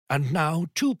And now,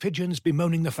 two pigeons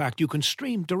bemoaning the fact you can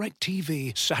stream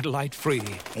DirecTV satellite-free.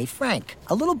 Hey, Frank,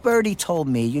 a little birdie told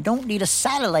me you don't need a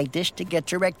satellite dish to get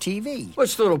DirecTV.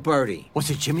 What's little birdie? Was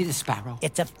it Jimmy the Sparrow?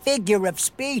 It's a figure of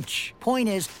speech. Point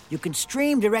is, you can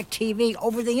stream DirecTV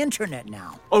over the internet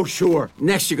now. Oh, sure.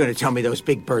 Next you're going to tell me those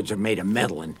big birds are made of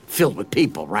metal and filled with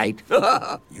people, right?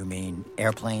 You mean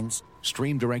airplanes?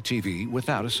 Stream DirecTV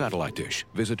without a satellite dish.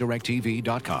 Visit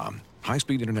DirecTV.com.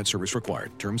 High-speed internet service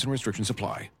required. Terms and restrictions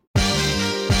apply.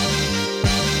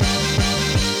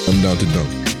 I'm down to dunk.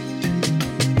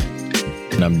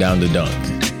 And I'm down to dunk.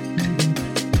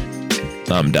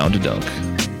 I'm down to dunk.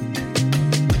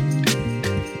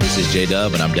 This is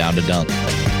J-Dub, and I'm down to dunk.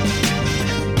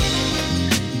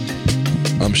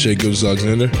 I'm Shai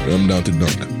Gilgeous-Alexander, and I'm down to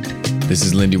dunk. This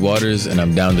is Lindy Waters, and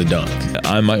I'm down to dunk.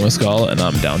 I'm Mike Muscala, and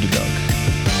I'm down to dunk.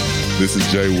 This is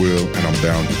Jay Will, and I'm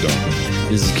down to dunk.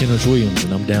 This is Kenneth Williams,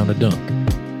 and I'm down to dunk.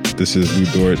 This is Lou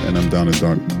Dort, and I'm down to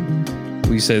dunk.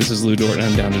 Will you say this is Lou Dort, and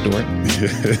I'm down to Dort?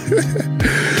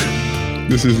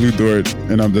 This is Lou Dort,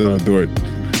 and I'm down to Dort.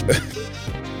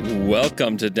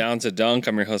 Welcome to Down to Dunk.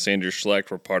 I'm your host, Andrew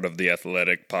Schlecht. We're part of the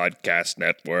Athletic Podcast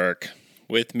Network.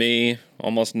 With me,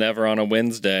 almost never on a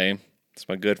Wednesday, it's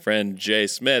my good friend, Jay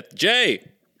Smith. Jay!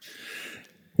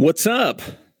 What's up?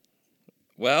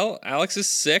 Well, Alex is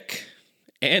sick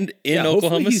and in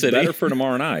Oklahoma he's City. Better for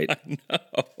tomorrow night. I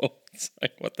know. It's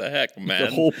like, what the heck, man?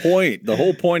 The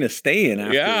whole point of staying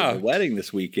after Yeah. the wedding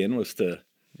this weekend was to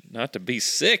Not to be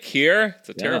sick here. It's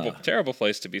a terrible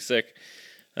place to be sick.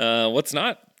 What's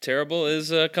not terrible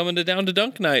is coming to Down to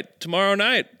Dunk night tomorrow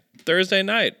night, Thursday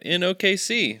night in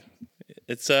OKC.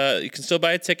 It's you can still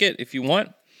buy a ticket if you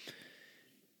want.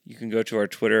 You can go to our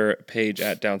Twitter page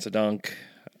at Down to Dunk.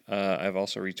 I've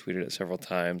also retweeted it several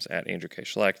times at Andrew K.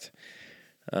 Schlecht.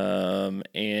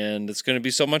 And it's going to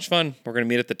be so much fun. We're going to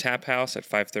meet at the Tap House at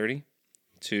 5:30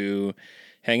 to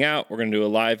hang out. We're going to do a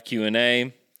live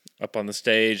Q&A up on the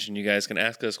stage, and you guys can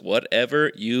ask us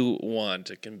whatever you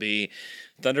want. It can be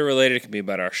Thunder related. It can be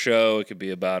about our show. It could be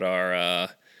about our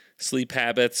sleep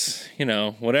habits. You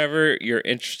know, whatever you're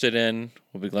interested in,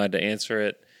 we'll be glad to answer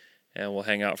it. And we'll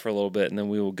hang out for a little bit, and then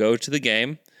we will go to the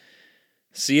game.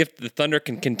 See if the Thunder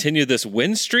can continue this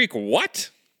win streak.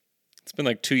 What? It's been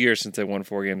like 2 years since they won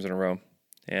 4 games in a row.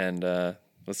 And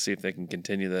let's see if they can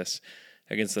continue this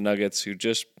against the Nuggets, who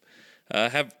just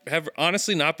have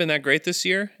honestly not been that great this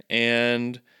year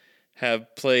and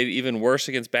have played even worse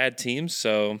against bad teams.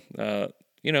 So, there's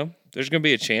going to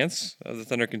be a chance of the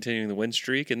Thunder continuing the win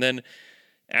streak. And then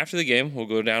after the game, we'll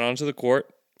go down onto the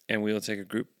court and we will take a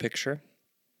group picture.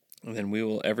 And then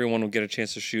everyone will get a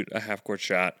chance to shoot a half-court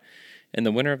shot. And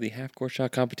the winner of the half-court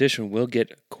shot competition will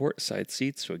get courtside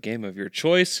seats to a game of your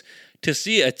choice to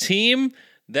see a team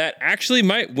that actually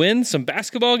might win some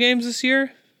basketball games this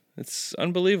year. It's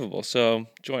unbelievable. So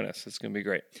join us. It's going to be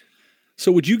great.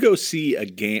 So would you go see a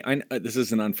game? This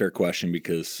is an unfair question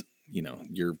because,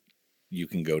 you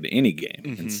can go to any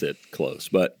game and sit close.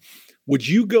 But would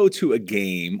you go to a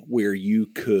game where you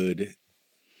could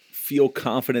feel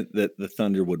confident that the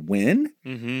Thunder would win,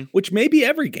 which may be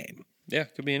every game? Yeah,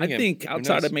 could be any game. I think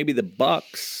outside of maybe the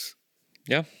Bucks,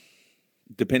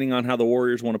 depending on how the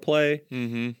Warriors want to play,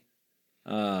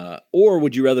 or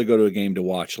would you rather go to a game to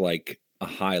watch like a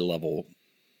high-level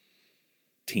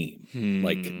team,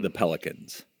 like the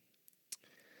Pelicans?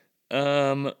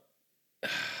 The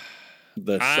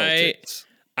Celtics.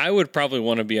 I would probably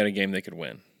want to be at a game they could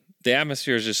win. The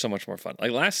atmosphere is just so much more fun.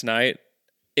 Like last night,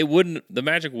 the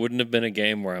Magic wouldn't have been a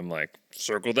game where I'm like,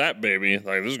 circle that, baby.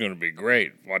 Like, this is going to be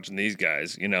great watching these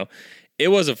guys, It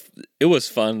was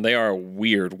fun. They are a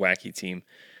weird, wacky team.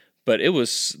 But it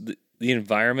was the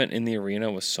environment in the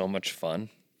arena was so much fun.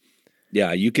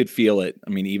 Yeah, you could feel it. I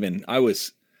mean,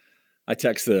 I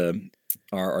text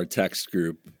our text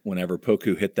group whenever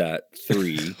Poku hit that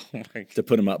three to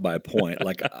put him up by a point.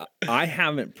 Like, I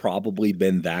haven't probably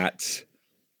been that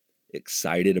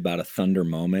excited about a Thunder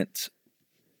moment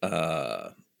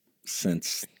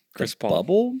since Chris Paul.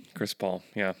 Bubble. Chris Paul,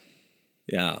 yeah.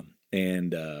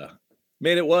 And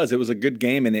man, it was a good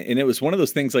game, and it was one of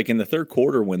those things. Like in the third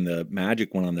quarter, when the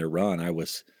Magic went on their run, I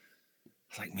was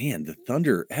like, man, the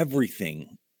Thunder,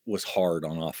 everything was hard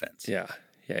on offense. Yeah.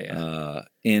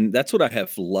 And that's what I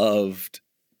have loved.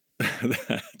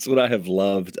 That's what I have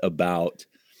loved about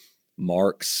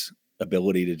Mark's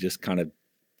ability to just kind of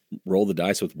roll the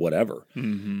dice with whatever.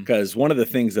 Because one of the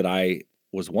things that I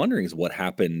was wondering is what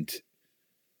happened.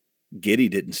 Giddey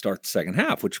didn't start the second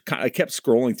half, which I kept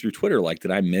scrolling through Twitter. Like,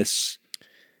 did I miss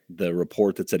the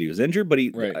report that said he was injured? But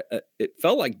it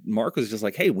felt like Mark was just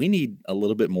like, hey, we need a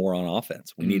little bit more on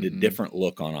offense. We need a different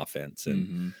look on offense.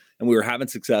 And and we were having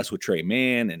success with Trey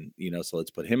Mann, and so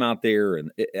let's put him out there.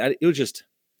 And it was just,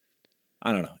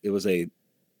 I don't know. It was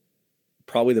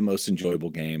probably the most enjoyable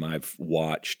game I've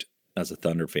watched as a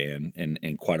Thunder fan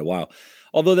in quite a while.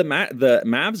 Although the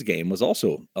Mavs game was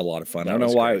also a lot of fun. I don't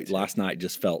know why last night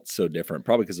just felt so different.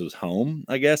 Probably because it was home,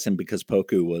 I guess, and because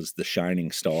Poku was the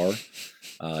shining star,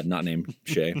 not named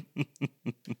Shea.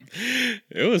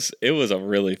 It was a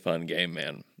really fun game,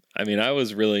 man. I mean, I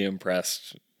was really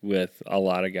impressed with a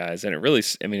lot of guys, and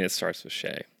it starts with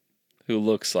Shea, who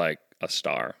looks like a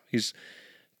star. He's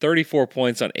 34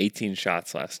 points on 18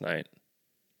 shots last night.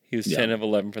 He was 10 of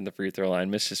 11 from the free throw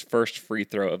line, missed his first free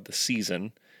throw of the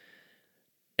season.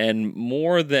 And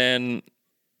more than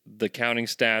the counting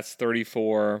stats,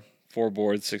 34, 4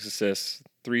 boards, 6 assists,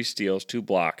 3 steals, 2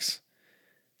 blocks,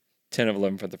 10 of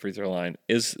 11 from the free throw line,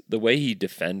 is the way he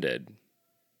defended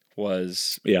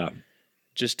was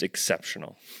just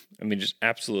exceptional. I mean, just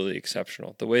absolutely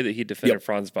exceptional. The way that he defended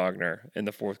Franz Wagner in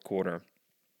the fourth quarter,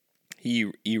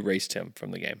 he erased him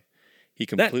from the game. He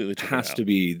completely took it out. Has to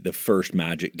be the first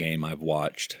Magic game I've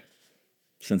watched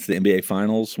since the NBA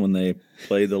Finals when they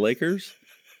played the Lakers.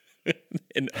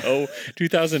 In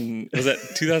 2000, was that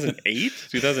 2008,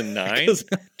 2009,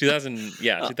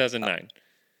 2009.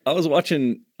 I was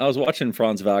watching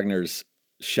Franz Wagner's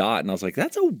shot, and I was like,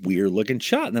 "That's a weird looking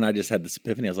shot." And then I just had this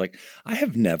epiphany. I was like, "I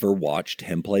have never watched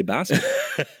him play basketball."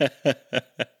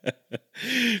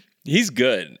 He's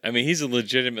good. I mean, he's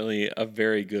legitimately a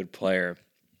very good player.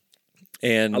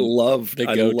 And I love to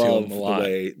him a lot.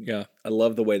 I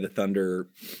love the way the Thunder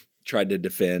tried to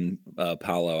defend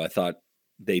Paolo. I thought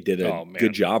they did a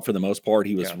good job for the most part.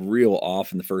 He was real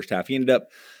off in the first half. He ended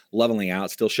up leveling out,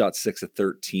 still shot 6 of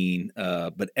 13,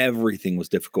 but everything was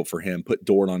difficult for him. Put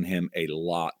Dort on him a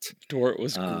lot. Dort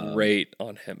was great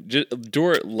on him.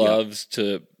 Dort loves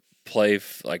to play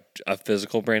like a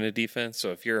physical brand of defense.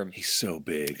 So he's so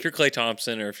big. If you're Klay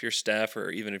Thompson, or if you're Steph,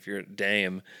 or even if you're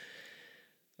Dame,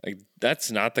 like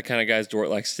that's not the kind of guys Dort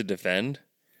likes to defend.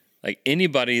 Like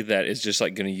anybody that is just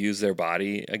like going to use their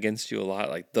body against you a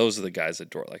lot, like those are the guys that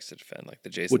Dort likes to defend, like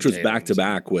the Jason. Which was back to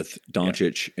back with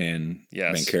Doncic and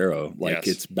Banchero. Like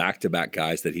it's back to back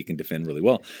guys that he can defend really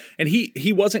well. And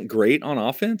he wasn't great on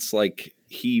offense. Like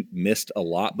he missed a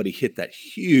lot, but he hit that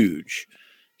huge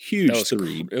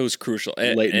three. It was crucial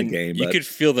late in the game. You could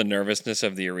feel the nervousness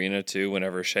of the arena too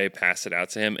whenever Shea passed it out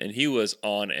to him, and he was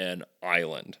on an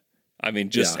island. I mean,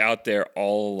 just out there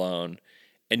all alone.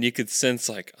 And you could sense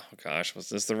like, oh gosh, was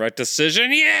this the right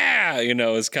decision? Yeah.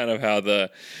 Is kind of how the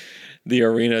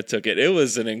arena took it. It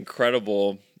was an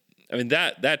incredible, I mean,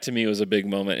 that to me was a big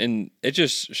moment. And it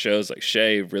just shows like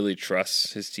Shea really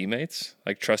trusts his teammates,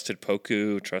 like trusted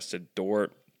Poku, trusted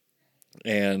Dort.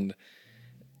 And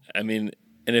I mean,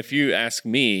 and if you ask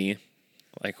me,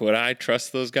 like, would I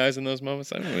trust those guys in those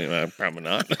moments? I mean, probably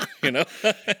not,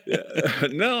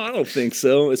 No, I don't think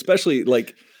so. Especially,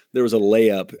 like, there was a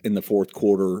layup in the fourth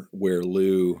quarter where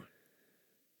Lou,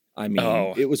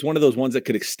 it was one of those ones that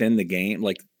could extend the game.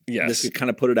 Like, this could kind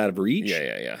of put it out of reach.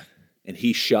 Yeah. And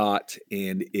he shot,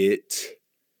 and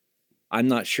I'm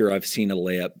not sure I've seen a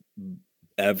layup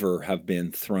ever have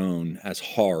been thrown as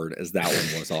hard as that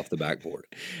one was off the backboard.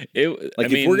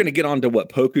 If we're going to get on to what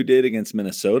Poku did against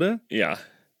Minnesota,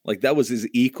 like that was as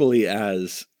equally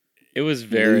as it was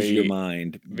very lose your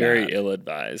mind, very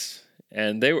ill-advised.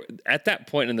 And they were at that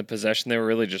point in the possession, they were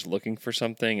really just looking for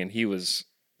something, and he was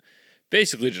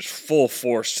basically just full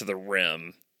force to the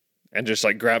rim and just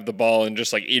like grabbed the ball and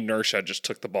just like inertia just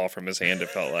took the ball from his hand. It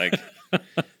felt like.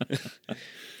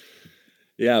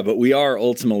 Yeah, but we are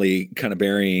ultimately kind of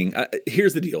burying.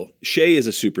 Here's the deal: Shea is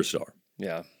a superstar.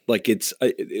 Yeah, like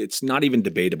it's not even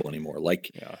debatable anymore.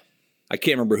 Like, I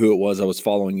can't remember who it was I was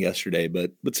following yesterday,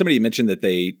 but somebody mentioned that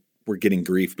they were getting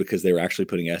grief because they were actually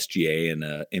putting SGA in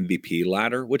a MVP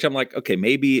ladder, which I'm like, okay,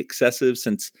 maybe excessive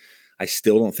since I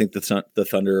still don't think the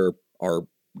Thunder are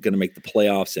going to make the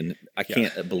playoffs, and I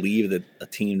can't believe that a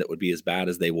team that would be as bad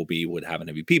as they will be would have an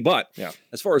MVP. But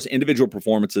as far as individual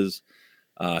performances.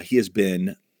 He has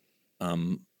been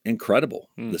incredible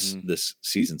this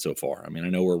season so far. I mean, I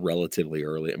know we're relatively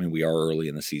early. I mean, we are early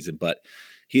in the season, but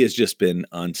he has just been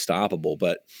unstoppable.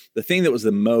 But the thing that was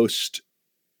the most,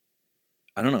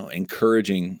 I don't know,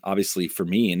 encouraging, obviously, for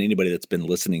me and anybody that's been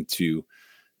listening to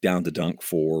Down to Dunk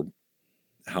for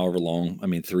however long, I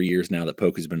mean, 3 years now that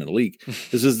Poku's been in the league,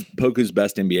 this is Poku's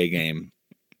best NBA game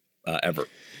ever.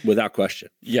 Without question.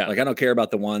 Yeah. Like, I don't care about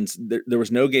the ones. There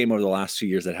was no game over the last 2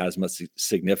 years that has much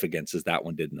significance as that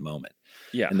one did in the moment.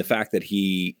 Yeah. And the fact that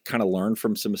he kind of learned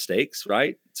from some mistakes,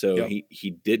 right? So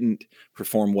he didn't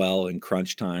perform well in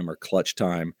crunch time or clutch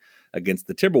time against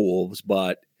the Timberwolves.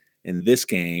 But in this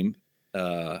game,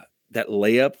 that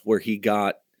layup where he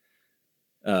got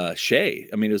Shea.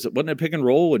 I mean, wasn't it a pick and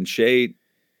roll and Shea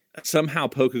somehow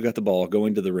Poku got the ball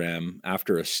going to the rim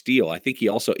after a steal. I think he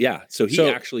also, so he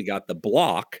actually got the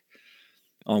block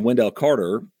on Wendell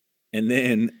Carter and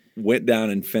then went down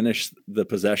and finished the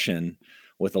possession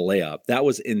with a layup. That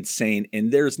was insane.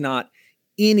 And there is not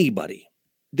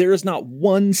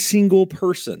one single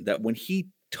person that when he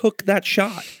took that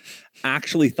shot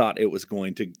actually thought it was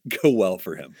going to go well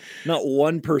for him. Not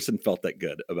one person felt that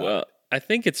good about it. I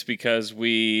think it's because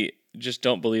we just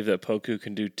don't believe that Poku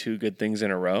can do two good things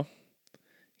in a row.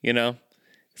 You know,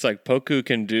 it's like Poku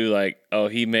can do like, oh,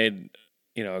 he made,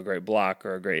 a great block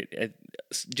or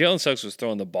Jalen Suggs was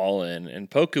throwing the ball in and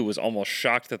Poku was almost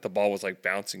shocked that the ball was like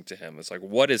bouncing to him. It's like,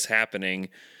 what is happening?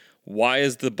 Why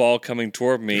is the ball coming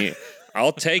toward me?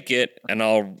 I'll take it and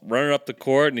I'll run it up the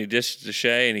court, and he dished it to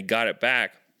Shea and he got it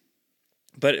back.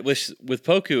 But with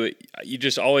Poku, you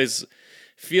just always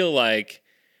feel like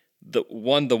the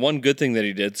one good thing that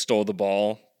he did, stole the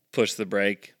ball, pushed the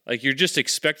break. Like you're just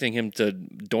expecting him to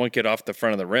doink it off the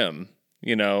front of the rim,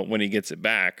 when he gets it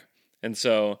back. And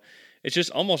so it's just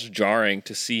almost jarring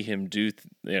to see him do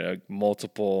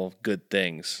multiple good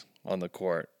things on the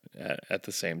court at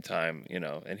the same time,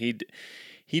 and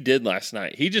he did last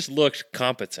night. He just looked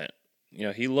competent.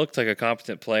 He looked like a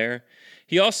competent player.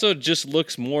 He also just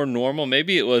looks more normal.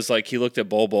 Maybe it was like he looked at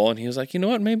Bol Bol and he was like, you know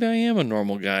what? Maybe I am a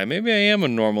normal guy. Maybe I am a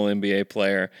normal NBA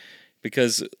player.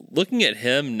 Because looking at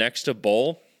him next to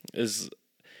Bol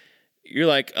you're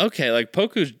like, okay, like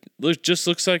Poku just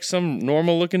looks like some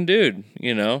normal looking dude,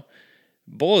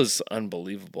 Bol is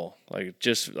unbelievable. Like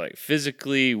just like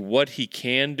physically what he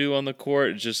can do on the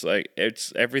court, just like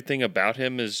it's everything about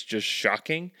him is just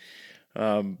shocking.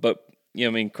 But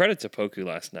credit to Poku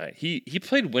last night. He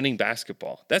played winning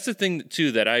basketball. That's the thing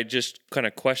too that I just kind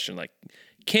of question. Like,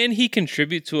 can he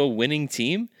contribute to a winning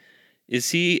team?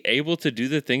 Is he able to do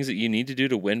the things that you need to do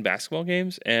to win basketball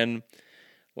games? And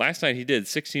last night he did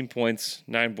 16 points,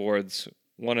 9 boards,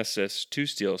 1 assist, 2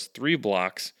 steals, 3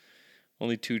 blocks,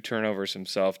 only 2 turnovers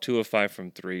himself, 2 of 5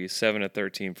 from 3, 7 of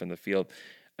 13 from the field.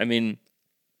 I mean,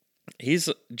 he's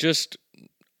just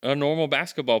a normal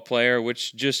basketball player,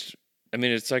 which just,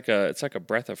 it's like a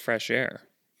breath of fresh air.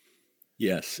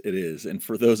 Yes, it is. And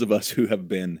for those of us who have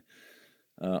been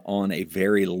on a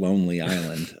very lonely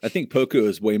island, I think Poku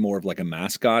is way more of like a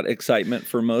mascot excitement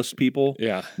for most people.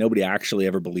 Yeah. Nobody actually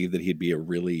ever believed that he'd be a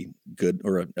really good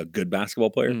or a good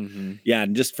basketball player. Mm-hmm. Yeah.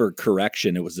 And just for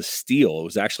correction, it was a steal. It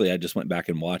was actually, I just went back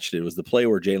and watched it. It was the play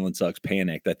where Jalen Suggs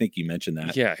panicked. I think you mentioned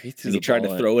that. Yeah. He tried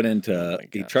to throw it into,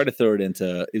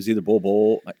 it was either Bol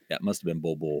Bol. Yeah, it must have been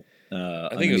Bol Bol.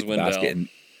 I think it was Wendell. Basket and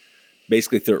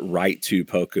basically threw it right to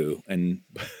Poku. And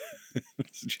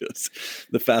it's just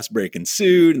the fast break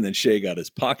ensued, and then Shea got his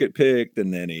pocket picked,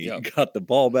 and then he got the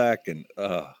ball back, and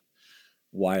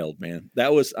wild, man.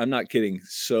 That was, I'm not kidding,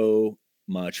 so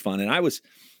much fun. And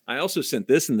I also sent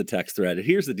this in the text thread.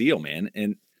 Here's the deal, man.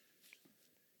 And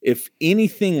if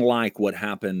anything like what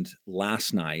happened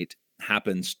last night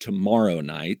happens tomorrow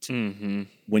night,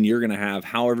 when you're going to have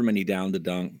however many Down to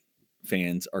Dunk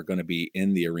fans are going to be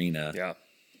in the arena,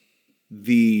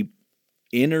 the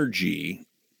energy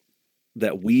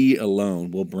that we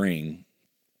alone will bring,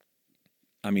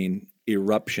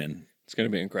 eruption. It's going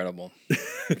to be incredible.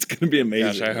 It's going to be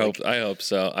amazing. Gosh, I hope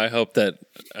so. I hope that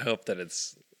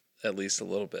it's at least a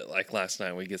little bit like last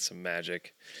night. We get some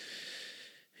magic,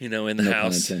 in the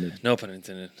house. No pun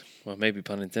intended. Well, maybe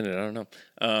pun intended. I don't know.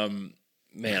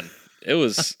 Man, it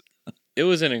was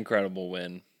an incredible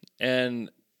win, and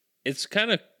it's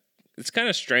kind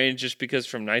of strange just because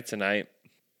from night to night,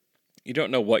 you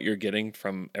don't know what you're getting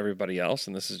from everybody else,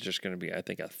 and this is just going to be, I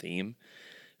think, a theme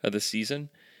of the season,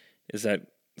 is that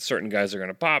certain guys are going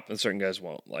to pop and certain guys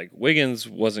won't. Like Wiggins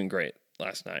wasn't great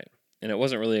last night, and it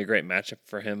wasn't really a great matchup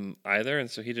for him either, and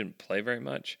so he didn't play very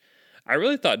much. I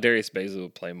really thought Darius Bazley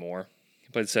would play more. He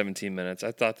played 17 minutes.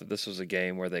 I thought that this was a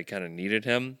game where they kind of needed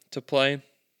him to play,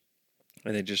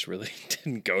 and they just really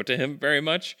didn't go to him very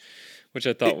much, which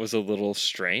I thought was a little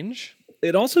strange.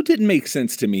 It also didn't make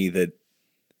sense to me that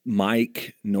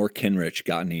Mike nor Kenrich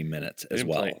got any minutes as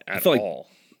well. I feel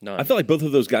like both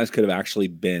of those guys could have actually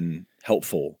been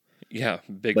helpful. Yeah,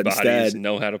 big bodies,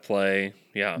 know how to play.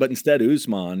 Yeah. But instead,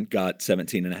 Usman got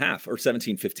 17 and a half or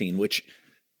 17-15, which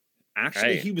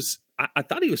actually I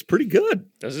thought he was pretty good.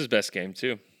 That was his best game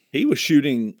too. He was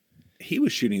shooting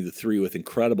the three with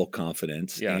incredible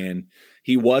confidence. Yeah. And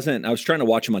I was trying to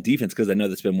watch him on defense because I know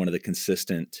that's been one of the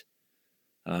consistent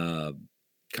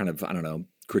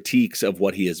critiques of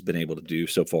what he has been able to do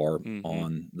so far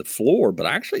on the floor. But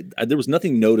actually, there was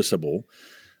nothing noticeable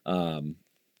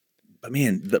But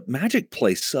man, the Magic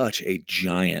play such a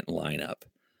giant lineup.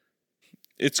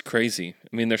 It's crazy.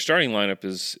 I mean, their starting lineup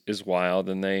is wild,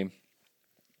 and they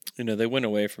went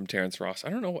away from Terrence Ross. I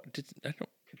don't know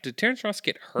did Terrence Ross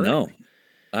get hurt? No,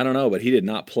 I don't know, but he did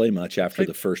not play much after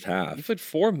the first half. He played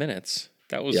 4 minutes.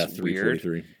 That was weird.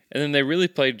 3:43. And then they really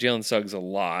played Jalen Suggs a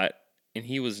lot, and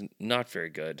he was not very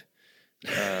good.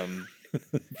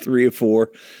 3 of 4,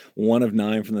 1 of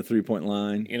 9 from the 3-point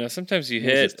line. Sometimes you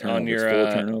What was his hit on turnovers?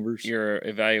 4 turnovers? your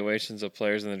evaluations of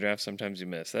players in the draft. Sometimes you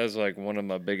miss. That was like one of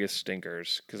my biggest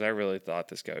stinkers because I really thought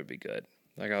this guy would be good.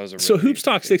 Like I was. So Hoops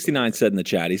Talk 69 said in the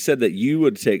chat, he said that you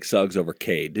would take Suggs over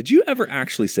Cade. Did you ever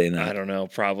actually say that? I don't know.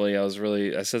 Probably.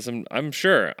 I said some. I'm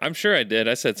sure I did.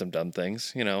 I said some dumb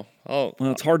things. Well,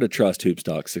 it's hard to trust Hoops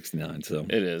Talk 69. So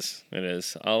it is.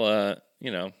 I'll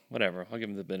whatever. I'll give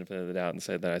him the benefit of the doubt and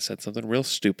say that I said something real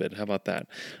stupid. How about that?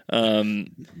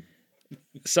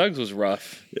 Suggs was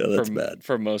rough. Yeah, that's bad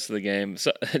for most of the game.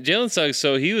 So Jalen Suggs.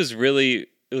 So he was really.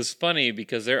 It was funny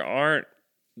because there aren't.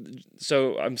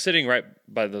 So I'm sitting right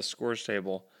by the scores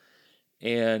table,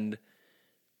 and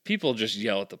people just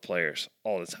yell at the players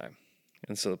all the time.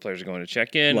 And so the players are going to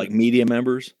check in. Like media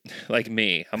members? Like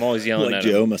me. I'm always yelling at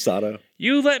Joe them. Masato.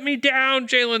 You let me down,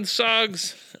 Jalen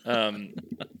Suggs.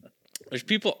 There's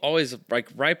people always like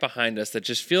right behind us that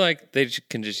just feel like they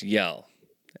can just yell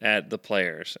at the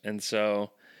players. And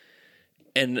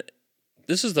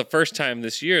this is the first time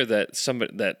this year that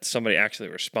somebody actually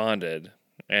responded.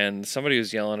 And somebody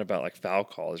was yelling about like foul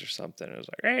calls or something. It was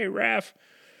like, "Hey, ref,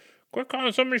 quit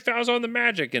calling so many fouls on the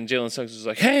Magic." And Jalen Suggs was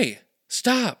like, "Hey,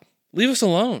 stop. Leave us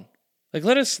alone. Like,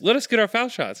 let us get our foul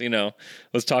shots."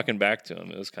 Was talking back to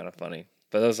him. It was kind of funny.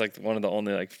 But that was like one of the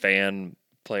only like fan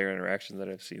player interactions that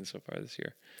I've seen so far this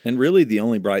year. And really the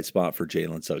only bright spot for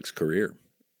Jalen Suggs' career.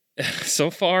 So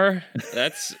far,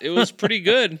 it was pretty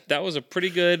good. That was a pretty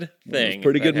good thing. It was a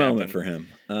pretty good moment for him.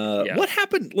 What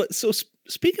happened? So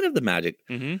speaking of the Magic,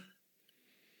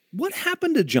 what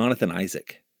happened to Jonathan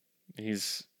Isaac?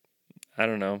 I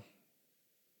don't know.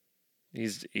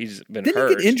 He's been Didn't hurt.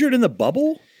 he get injured in the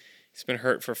bubble? He's been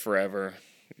hurt for forever.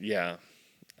 Yeah.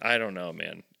 I don't know,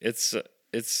 man. It's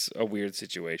a weird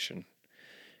situation.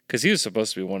 Because he was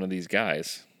supposed to be one of these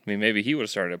guys. I mean, maybe he would have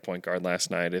started at point guard last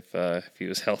night if he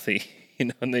was healthy,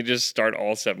 and they just start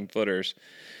all 7-footers.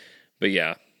 But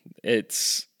yeah, it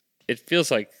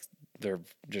feels like they're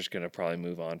just going to probably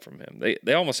move on from him.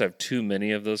 They almost have too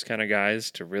many of those kind of guys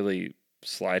to really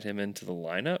slide him into the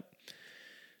lineup.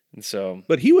 And so,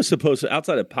 but he was supposed to,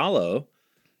 outside of Paolo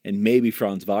and maybe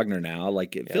Franz Wagner now,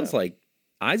 like it feels like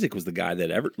Isaac was the guy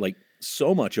that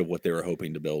so much of what they were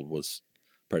hoping to build was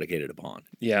predicated upon.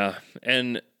 Yeah.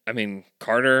 And I mean,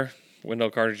 Wendell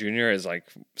Carter Jr. has like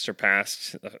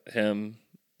surpassed him,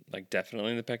 like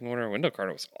definitely in the pecking order. Wendell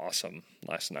Carter was awesome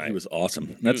last night. He was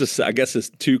awesome. I guess his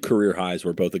 2 career highs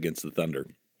were both against the Thunder.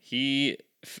 It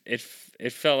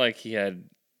felt like he had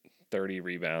 30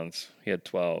 rebounds. He had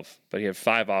 12, but he had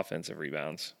 5 offensive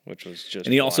rebounds, which was just.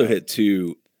 And he also hit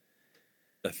 2.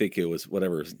 I think it was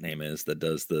whatever his name is that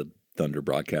does the Thunder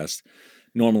broadcast.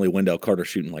 Normally, Wendell Carter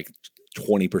shooting like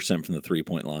 20% from the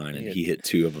 3-point line, and he hit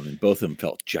 2 of them, and both of them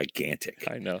felt gigantic.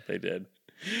 I know they did.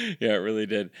 Yeah, it really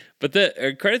did. But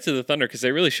credit to the Thunder because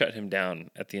they really shut him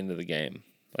down at the end of the game.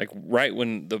 Like right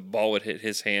when the ball would hit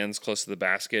his hands close to the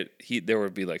basket, there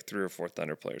would be like 3 or 4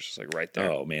 Thunder players just like right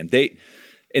there. Oh man,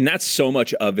 and that's so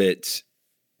much of it.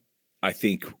 I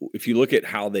think if you look at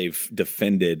how they've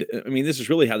defended, I mean, this is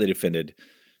really how they defended.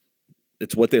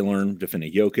 It's what they learned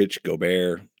defending Jokic,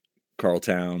 Gobert, Karl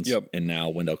Towns, and now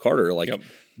Wendell Carter.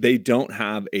 They don't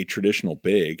have a traditional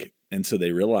big, and so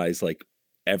they realize like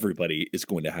everybody is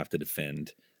going to have to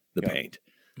defend the paint.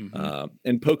 Mm-hmm.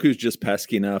 And Poku's just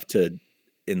pesky enough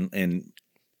and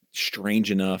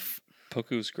strange enough.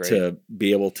 Poku's great to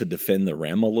be able to defend the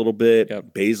rim a little bit.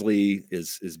 Baisley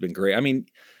has been great. I mean,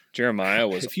 Jeremiah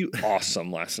was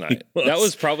awesome last night. That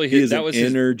was probably his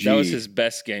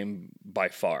best game by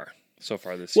far so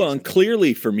far this season. Well, and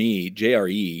clearly for me,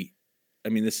 JRE, I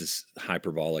mean, this is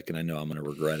hyperbolic, and I know I'm going to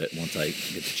regret it once I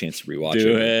get the chance to rewatch it.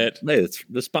 Do it. Hey, it's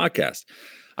this podcast.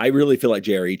 I really feel like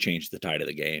JRE changed the tide of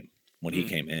the game when he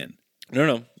came in.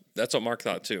 No. That's what Mark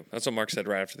thought, too. That's what Mark said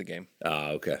right after the game.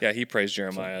 Okay. Yeah, he praised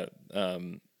Jeremiah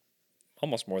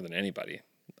almost more than anybody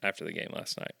after the game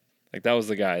last night. Like, that was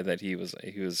the guy that he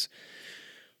was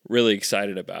really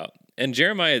excited about. And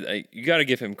Jeremiah, you got to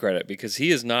give him credit because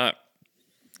he has not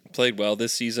played well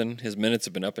this season. His minutes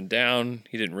have been up and down.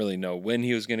 He didn't really know when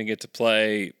he was going to get to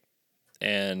play.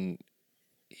 And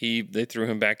they threw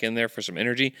him back in there for some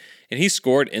energy. And he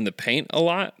scored in the paint a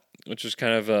lot, which was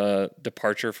kind of a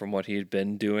departure from what he had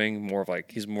been doing. More of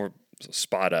like, he's more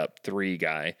spot up 3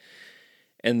 guy.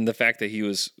 And the fact that he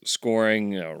was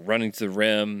scoring, running to the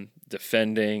rim,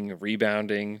 defending,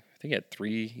 rebounding. I think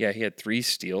he had 3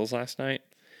 steals last night.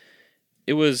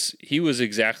 He was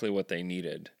exactly what they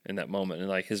needed in that moment. And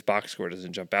like his box score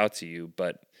doesn't jump out to you,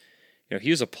 but he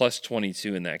was a plus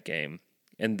 22 in that game.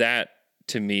 And that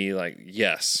to me, like,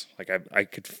 yes, like I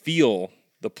could feel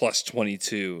the plus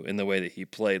 22 in the way that he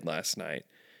played last night.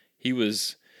 He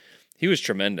was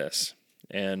tremendous.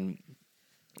 And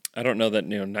I don't know that,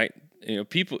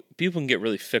 people can get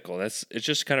really fickle. It's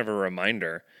just kind of a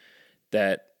reminder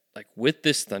that, like, with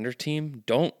this Thunder team,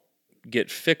 don't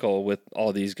get fickle with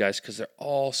all these guys because they're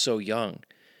all so young.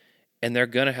 And they're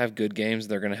going to have good games.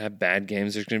 They're going to have bad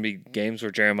games. There's going to be games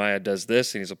where Jeremiah does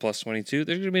this and he's a plus 22.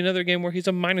 There's going to be another game where he's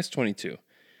a minus 22.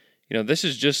 This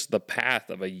is just the path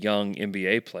of a young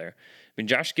NBA player. I mean,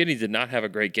 Josh Giddey did not have a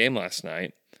great game last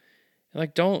night. And,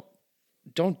 like, don't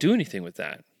do anything with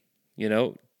that. He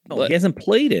hasn't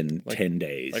played in 10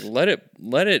 days. Like, let it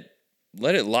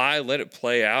lie, let it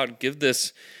play out. Give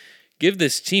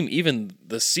this team even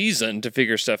the season to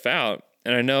figure stuff out.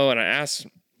 And I asked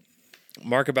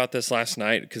Mark about this last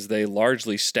night because they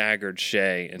largely staggered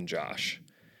Shea and Josh.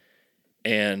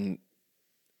 And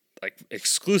like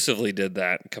exclusively did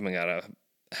that coming out of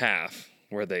half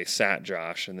where they sat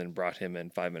Josh and then brought him in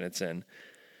 5 minutes in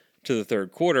to the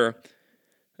third quarter.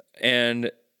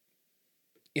 And,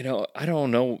 I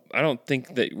don't know. I don't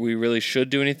think that we really should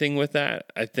do anything with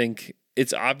that. I think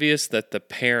it's obvious that the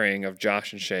pairing of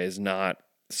Josh and Shea is not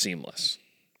seamless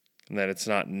and that it's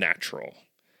not natural.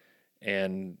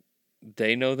 And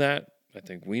they know that. I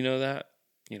think we know that.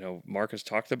 Mark has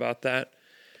talked about that.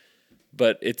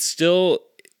 But it still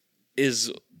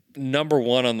is number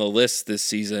one on the list this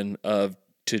season of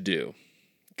to do.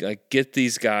 Like, get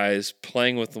these guys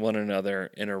playing with one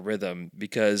another in a rhythm,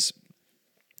 because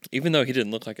even though he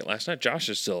didn't look like it last night, Josh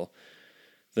is still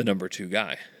the number 2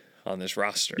 guy on this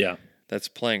roster. Yeah. That's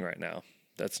playing right now.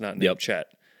 That's not named Chet.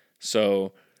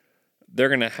 So they're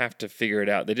going to have to figure it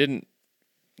out. They didn't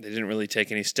really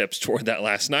take any steps toward that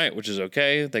last night, which is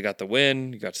okay. They got the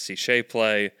win. You got to see Shea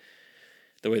play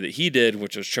the way that he did,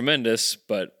 which was tremendous.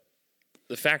 But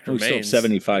the fact remains, still have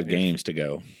 75 games to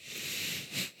go.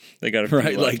 They got a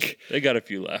few left. They got a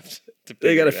few left.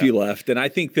 They got a few left, and I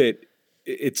think that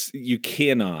you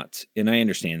cannot. And I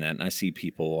understand that, and I see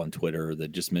people on Twitter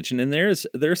that just mentioned, and there's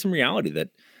some reality that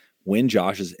when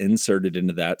Josh is inserted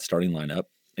into that starting lineup,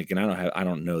 and I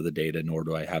don't know the data, nor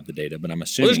do I have the data, but I'm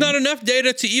assuming there's not enough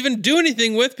data to even do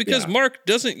anything with because Mark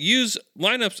doesn't use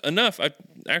lineups enough. I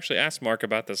actually asked Mark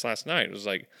about this last night. It was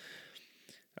like,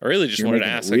 I really just wanted to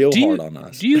ask, do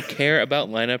you care about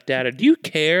lineup data? Do you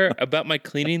care about my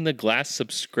cleaning the glass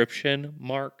subscription,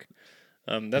 Mark?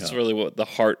 That's really what the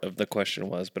heart of the question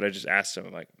was. But I just asked him,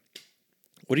 I'm like,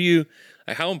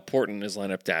 how important is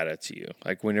lineup data to you?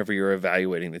 Like, whenever you're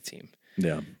evaluating the team.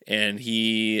 Yeah. And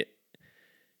he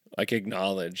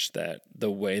acknowledged that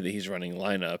the way that he's running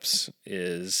lineups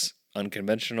is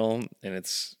unconventional, and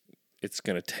it's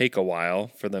going to take a while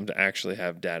for them to actually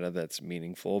have data that's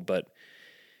meaningful. But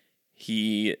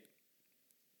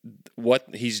what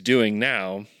he's doing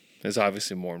now is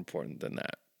obviously more important than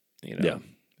that,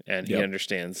 And he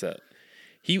understands that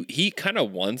he kind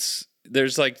of wants.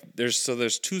 There's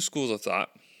 2 schools of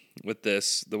thought with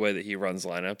this. The way that he runs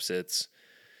lineups, it's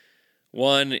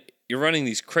one, you're running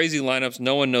these crazy lineups.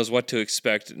 No one knows what to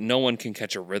expect. No one can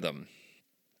catch a rhythm.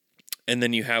 And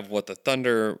then you have what the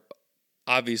Thunder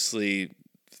obviously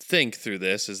think through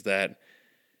this is that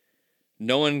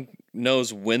no one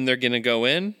knows when they're going to go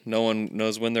in. No one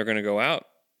knows when they're going to go out.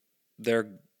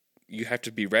 You have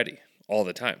to be ready all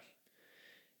the time.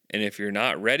 And if you're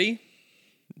not ready,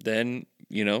 then,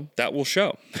 that will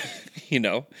show,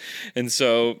 And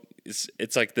so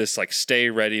it's like this stay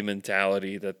ready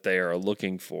mentality that they are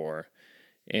looking for,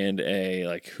 and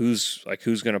who's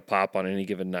going to pop on any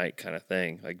given night kind of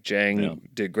thing. Like Jang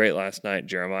did great last night.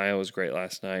 Jeremiah was great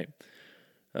last night.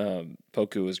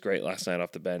 Poku was great last night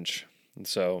off the bench. And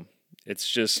so it's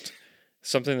just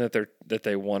something that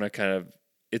they want to kind of,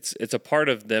 it's a part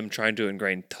of them trying to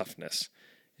ingrain toughness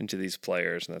into these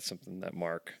players. And that's something that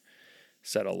Mark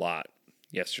said a lot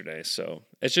yesterday. So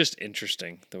it's just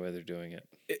interesting the way they're doing it.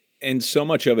 And so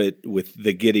much of it with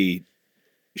the Giddey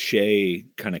Shea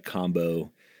kind of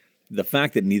combo, the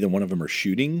fact that neither one of them are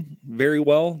shooting very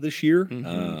well this year.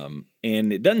 Mm-hmm.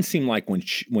 And it doesn't seem like when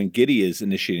Giddey is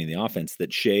initiating the offense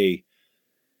that Shea,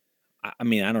 I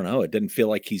don't know. It doesn't feel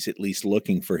like he's at least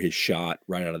looking for his shot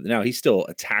right out of now. He's still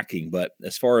attacking, but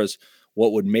as far as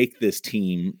what would make this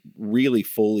team really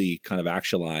fully kind of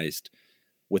actualized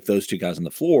with those 2 guys on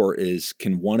the floor is,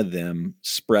 can one of them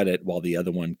spread it while the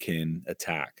other one can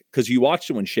attack? Because you watched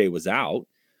it when Shea was out,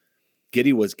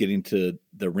 Giddey was getting to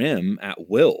the rim at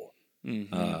will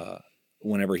Mm-hmm.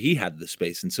 whenever he had the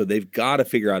space. And so they've got to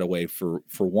figure out a way for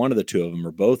one of the two of them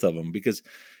or both of them, because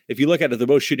if you look at it, they're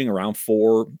both shooting around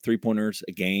 4 3-pointers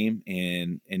a game,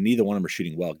 and neither one of them are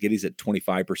shooting well. Giddey's at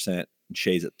 25% and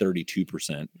Shea's at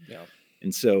 32%. Yeah.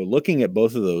 And so looking at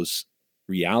both of those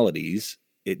realities,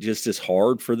 it just is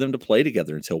hard for them to play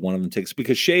together until one of them takes,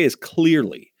 because Shea is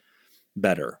clearly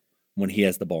better when he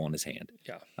has the ball in his hand.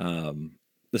 Yeah.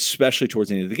 Especially towards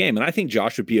the end of the game. And I think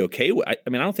Josh would be okay with, I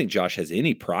mean, I don't think Josh has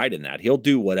any pride in that. He'll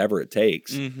do whatever it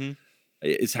takes. Mm-hmm.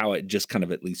 Is how it just kind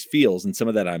of at least feels. And some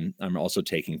of that I'm also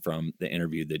taking from the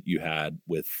interview that you had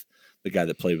with the guy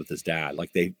that played with his dad.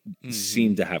 Like they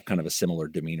seem to have kind of a similar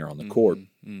demeanor on the court.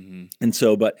 Mm-hmm. And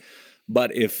so, but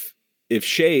if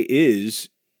Shea is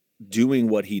doing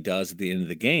what he does at the end of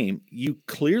the game, you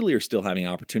clearly are still having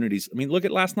opportunities. I mean, look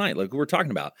at last night, like we were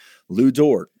talking about Lou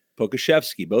Dort,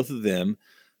 Pokusevski, both of them,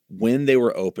 when they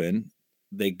were open,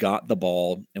 they got the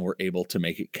ball and were able to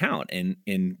make it count. And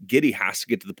Giddey has to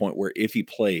get to the point where if he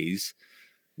plays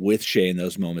with Shea in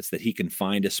those moments, that he can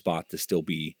find a spot to still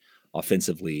be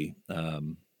offensively,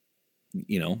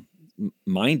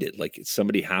 minded. Like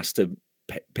somebody has to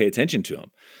pay attention to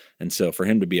him. And so for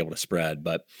him to be able to spread,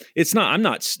 but it's not,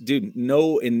 in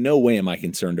no way am I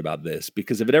concerned about this,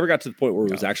 because if it ever got to the point where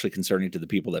it was actually concerning to the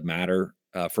people that matter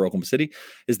for Oklahoma City,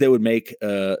 is they would make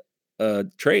a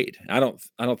trade. I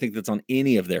don't think that's on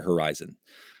any of their horizon.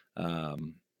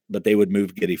 But they would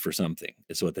move Giddey for something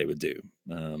is what they would do.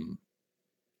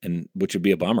 And which would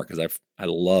be a bummer, because I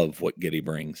love what Giddey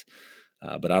brings.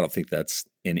 But I don't think that's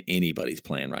in anybody's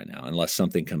plan right now, unless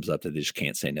something comes up that they just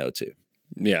can't say no to.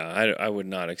 Yeah, I would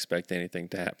not expect anything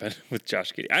to happen with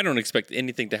Josh Giddey. I don't expect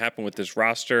anything to happen with this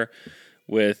roster,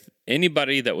 with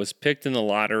anybody that was picked in the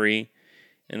lottery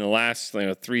in the last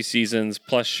 3 seasons,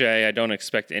 plus Shea. I don't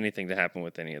expect anything to happen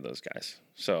with any of those guys.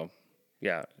 So,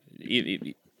 yeah,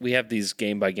 we have these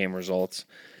game-by-game results.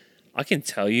 I can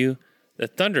tell you the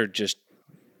Thunder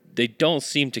they don't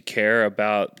seem to care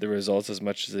about the results as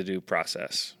much as they do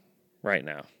process right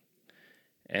now.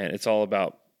 And it's all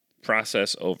about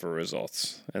process over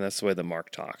results. And that's the way that Mark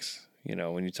talks.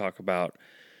 When you talk about,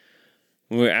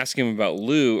 when we were asking him about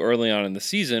Lou early on in the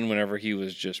season, whenever he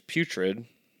was just putrid,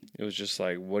 it was just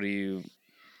like, what do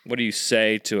you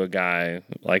say to a guy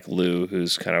like Lou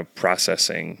who's kind of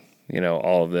processing,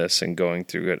 all of this and going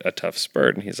through a tough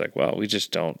spurt? And he's like, well, we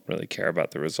just don't really care about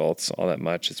the results all that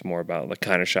much. It's more about the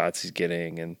kind of shots he's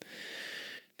getting and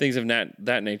things of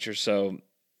that nature. So,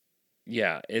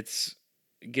 yeah, it's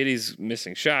Giddey's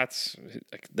missing shots.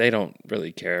 Like, they don't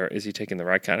really care. Is he taking the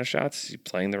right kind of shots? Is he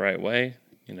playing the right way?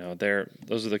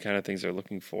 Those are the kind of things they're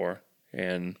looking for.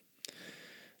 And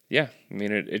yeah, I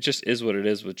mean, it just is what it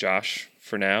is with Josh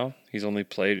for now. He's only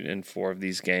played in 4 of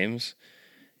these games,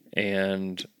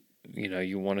 and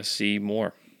you want to see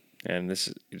more. And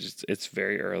this is it's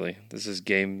very early. This is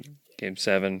game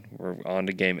 7. We're on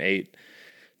to game 8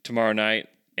 tomorrow night,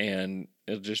 and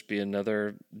it'll just be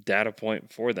another data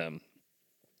point for them.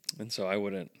 And so I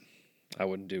wouldn't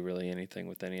do really anything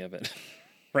with any of it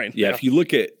right now. Yeah, if you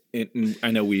look at it, and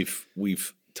I know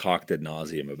we've talked ad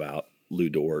nauseum about Lou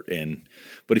Dort,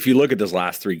 but if you look at those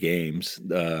last 3 games,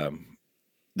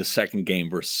 the second game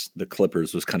versus the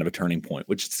Clippers was kind of a turning point,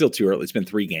 which is still too early. It's been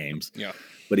 3 games. Yeah.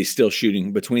 But he's still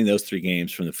shooting between those 3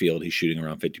 games from the field. He's shooting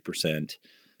around 50%,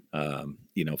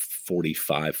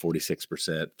 45,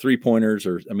 46%. 3-pointers,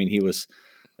 he was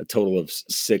a total of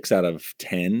 6 out of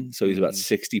 10. So he's about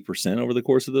 60% over the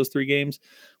course of those 3 games,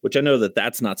 which I know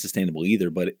that's not sustainable either,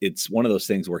 but it's one of those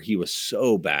things where he was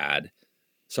so bad.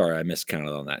 Sorry, I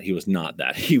miscounted on that. He was not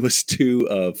that. He was 2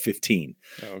 of 15.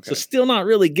 Oh, okay. So still not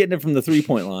really getting it from the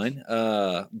 3-point line.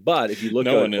 But if you look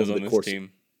at one is on this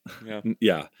team. Yeah.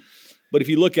 Yeah. But if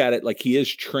you look at it, like, he is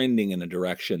trending in a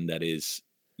direction that is,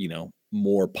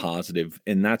 more positive.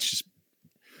 And that's just,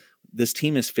 this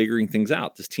team is figuring things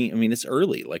out. This team, it's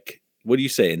early. Like, what do you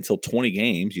say? Until 20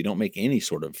 games, you don't make any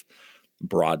sort of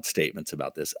broad statements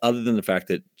about this, other than the fact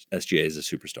that SGA is a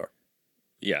superstar.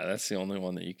 Yeah, that's the only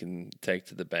one that you can take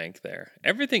to the bank there.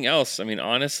 Everything else,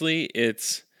 honestly,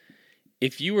 it's,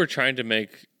 if you were trying to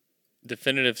make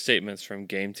definitive statements from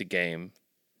game to game,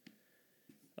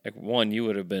 like, one, you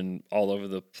would have been all over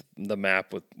the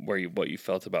map with what you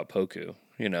felt about Poku,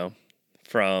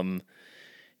 from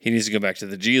he needs to go back to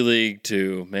the G League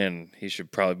to, man, he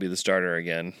should probably be the starter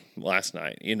again last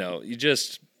night. You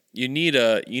need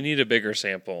a bigger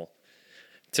sample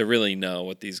to really know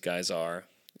what these guys are.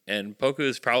 And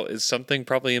Poku is something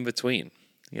probably in between.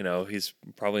 He's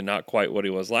probably not quite what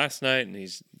he was last night, and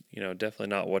he's, definitely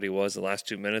not what he was the last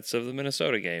 2 minutes of the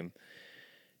Minnesota game.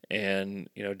 And,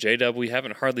 J-Dub, we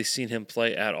haven't hardly seen him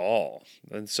play at all.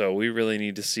 And so we really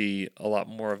need to see a lot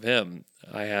more of him.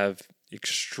 I have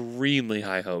extremely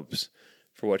high hopes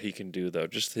for what he can do, though.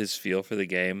 Just his feel for the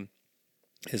game,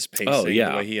 his pacing,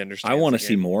 the way he understands I want to the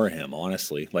see game. more of him,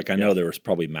 honestly. Like, I know there was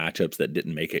probably matchups that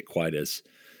didn't make it quite as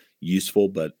useful,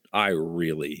 but I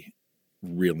really,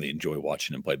 really enjoy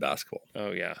watching him play basketball.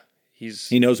 Oh, yeah.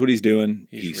 He knows what he's doing.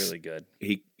 He's really good.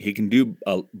 He can do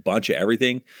a bunch of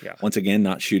everything. Yeah. Once again,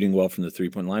 not shooting well from the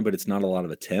 3-point line, but it's not a lot of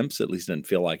attempts. At least it doesn't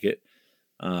feel like it.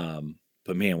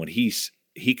 But man, when he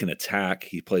can attack,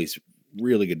 he plays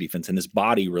really good defense, and his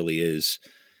body really is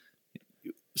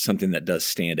something that does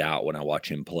stand out when I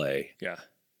watch him play. Yeah.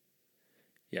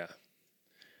 Yeah.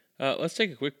 Let's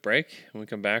take a quick break. When we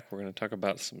come back, we're going to talk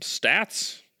about some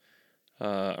stats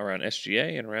around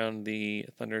SGA and around the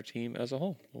Thunder team as a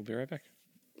whole. We'll be right back.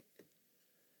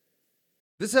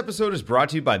 This episode is brought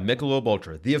to you by Michelob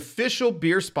Ultra, the official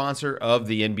beer sponsor of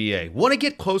the NBA. Want to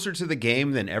get closer to the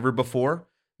game than ever before?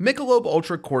 Michelob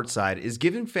Ultra Courtside is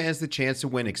giving fans the chance to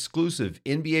win exclusive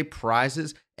NBA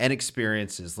prizes and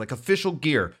experiences like official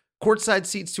gear, courtside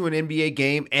seats to an NBA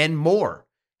game, and more.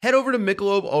 Head over to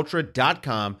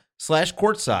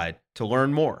MichelobUltra.com/courtside to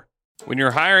learn more. When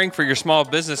you're hiring for your small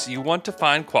business, you want to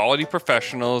find quality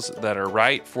professionals that are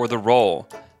right for the role.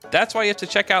 That's why you have to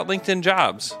check out LinkedIn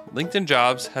Jobs. LinkedIn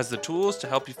Jobs has the tools to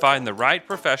help you find the right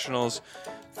professionals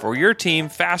for your team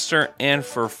faster and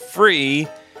for free.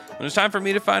 When it was time for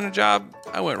me to find a job,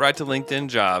 I went right to LinkedIn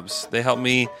Jobs. They helped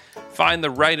me find the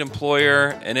right employer,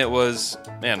 and it was,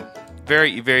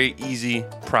 very, very easy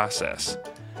process.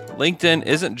 LinkedIn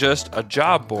isn't just a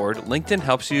job board. LinkedIn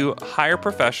helps you hire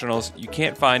professionals you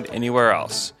can't find anywhere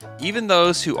else. Even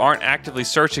those who aren't actively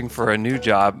searching for a new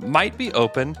job might be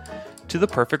open to the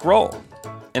perfect role.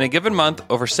 In a given month,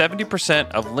 over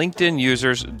 70% of LinkedIn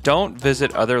users don't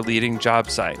visit other leading job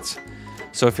sites.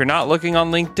 So if you're not looking on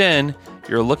LinkedIn,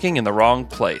 you're looking in the wrong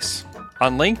place.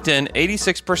 On LinkedIn,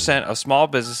 86% of small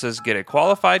businesses get a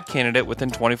qualified candidate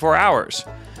within 24 hours.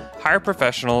 Hire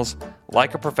professionals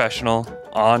like a professional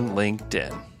on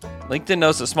LinkedIn. LinkedIn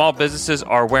knows that small businesses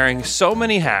are wearing so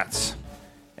many hats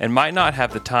and might not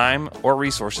have the time or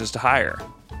resources to hire.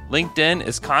 LinkedIn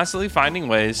is constantly finding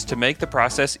ways to make the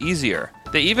process easier.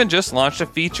 They even just launched a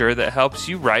feature that helps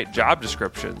you write job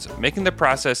descriptions, making the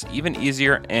process even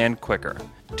easier and quicker.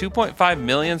 2.5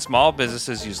 million small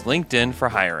businesses use LinkedIn for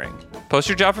hiring. Post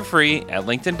your job for free at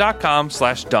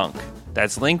linkedin.com/dunk.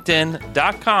 That's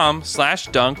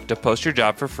linkedin.com/dunk to post your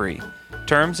job for free.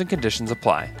 Terms and conditions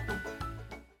apply.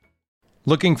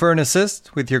 Looking for an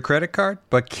assist with your credit card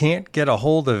but can't get a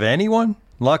hold of anyone?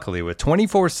 Luckily, with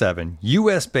 24/7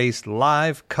 US-based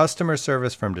live customer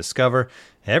service from Discover,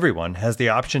 everyone has the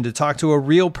option to talk to a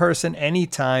real person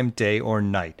anytime, day or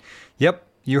night. Yep,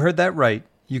 you heard that right.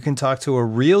 You can talk to a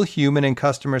real human in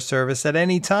customer service at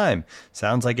any time.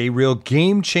 Sounds like a real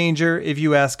game changer if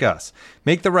you ask us.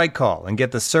 Make the right call and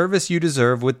get the service you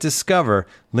deserve with Discover.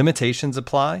 Limitations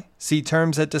apply. See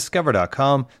terms at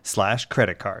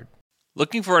discover.com/creditcard.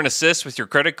 Looking for an assist with your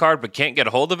credit card but can't get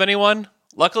a hold of anyone?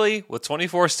 Luckily, with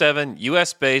 24/7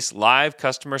 US-based live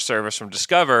customer service from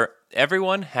Discover,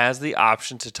 everyone has the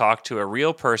option to talk to a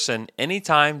real person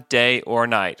anytime, day or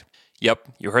night.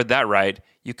 Yep, you heard that right.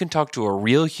 You can talk to a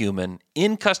real human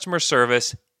in customer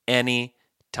service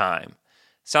anytime.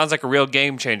 Sounds like a real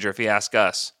game changer if you ask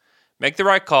us. Make the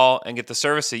right call and get the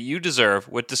service that you deserve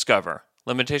with Discover.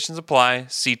 Limitations apply.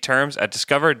 See terms at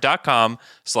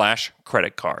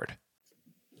discover.com/creditcard.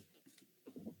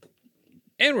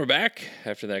 And we're back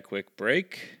after that quick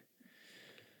break.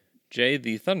 Jay,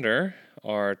 the Thunder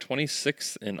are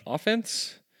 26th in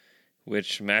offense,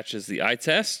 which matches the eye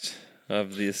test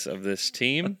of this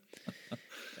team.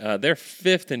 They're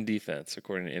 5th in defense,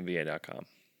 according to NBA.com.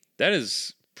 That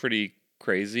is pretty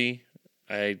crazy.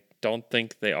 I don't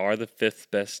think they are the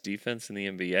 5th best defense in the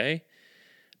NBA.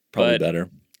 Probably better.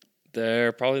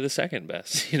 They're probably the 2nd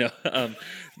best.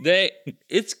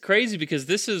 It's crazy because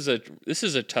this is a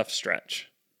tough stretch.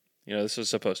 This was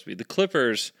supposed to be the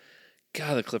Clippers.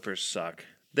 God, the Clippers suck.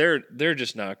 They're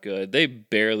just not good. They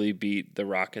barely beat the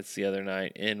Rockets the other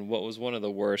night in what was one of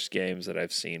the worst games that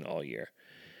I've seen all year.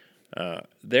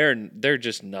 They're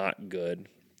just not good.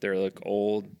 They look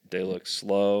old. They look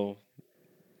slow.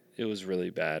 It was really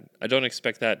bad. I don't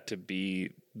expect that to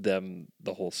be them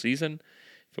the whole season.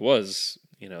 If it was,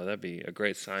 that'd be a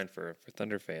great sign for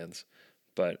Thunder fans.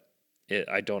 But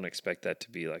I don't expect that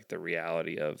to be like the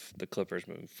reality of the Clippers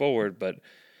moving forward. But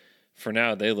for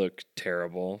now, they look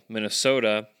terrible.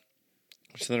 Minnesota,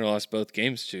 which Thunder lost both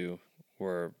games to,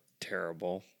 were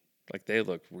terrible. Like, they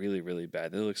look really, really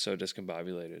bad. They look so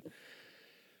discombobulated.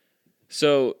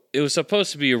 So it was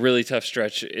supposed to be a really tough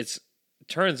stretch.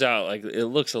 Turns out like it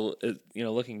looks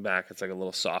looking back, it's like a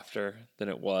little softer than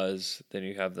it was. Then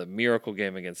you have the miracle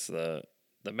game against the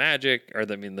Magic, or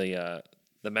the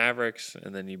Mavericks,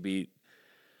 and then you beat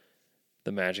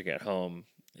the Magic at home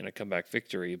in a comeback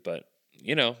victory. But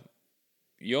you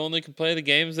only can play the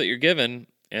games that you're given,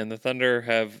 and the Thunder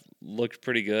have looked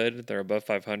pretty good. They're above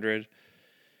 500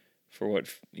 for what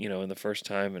in the first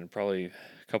time in probably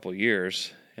a couple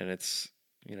years, and it's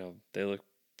they look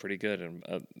pretty good, and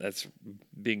that's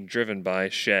being driven by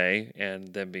Shea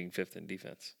and them being fifth in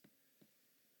defense.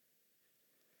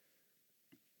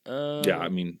 Yeah, I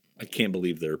mean, I can't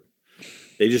believe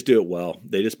they just do it well.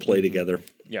 They just play together.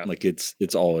 Yeah, like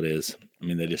it's all it is. I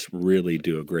mean, they just really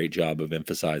do a great job of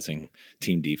emphasizing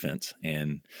team defense,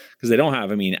 and because they don't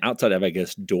have, outside of, I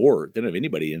guess, Dort, they don't have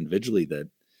anybody individually that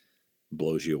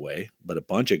blows you away, but a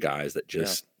bunch of guys that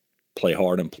just play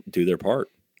hard and do their part.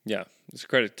 Yeah, it's a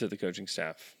credit to the coaching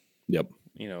staff. Yep.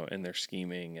 And their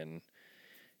scheming, and you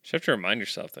just have to remind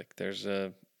yourself, like, there's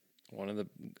a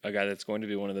guy that's going to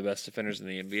be one of the best defenders in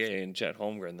the NBA, and Chet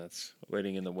Holmgren, that's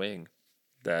waiting in the wing.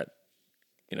 That,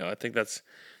 I think that's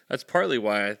partly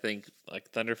why I think like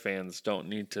Thunder fans don't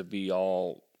need to be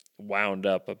all wound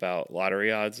up about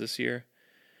lottery odds this year,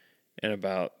 and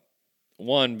about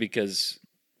because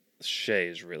Shea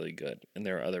is really good, and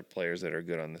there are other players that are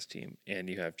good on this team, and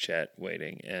you have Chet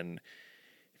waiting, and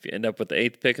if you end up with the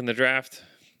 8th pick in the draft,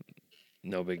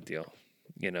 no big deal.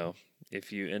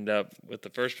 If you end up with the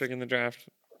first pick in the draft,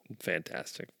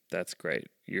 fantastic. That's great.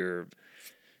 You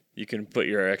can put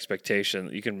your expectation.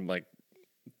 You can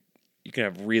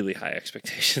have really high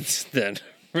expectations then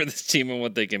for this team and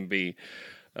what they can be.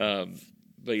 But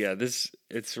yeah,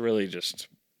 it's really just,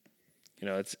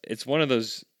 it's one of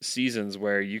those seasons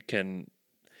where you can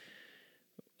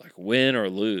like win or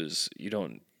lose.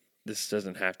 This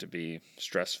doesn't have to be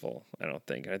stressful, I don't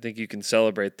think. I think you can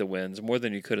celebrate the wins more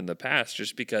than you could in the past,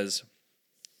 just because,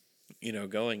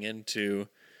 going into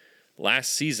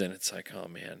last season, it's like, oh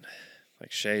man,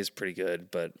 like Shea's pretty good,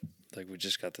 but like we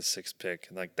just got the 6th pick,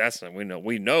 and like that's not,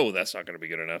 we know that's not going to be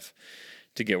good enough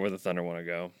to get where the Thunder want to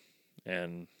go.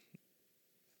 And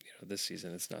this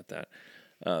season it's not that.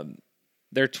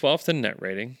 They're 12th in net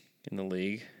rating in the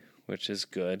league, which is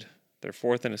good. They're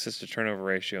 4th in assist to turnover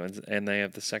ratio, and they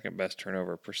have the 2nd best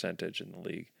turnover percentage in the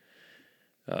league,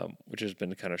 which has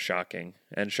been kind of shocking,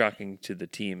 and shocking to the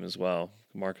team as well.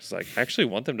 Mark is like, I actually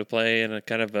want them to play in a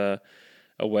kind of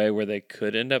a way where they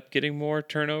could end up getting more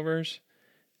turnovers,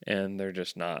 and they're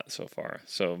just not so far.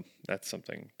 So that's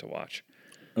something to watch.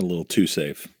 A little too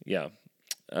safe. Yeah.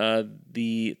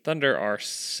 The Thunder are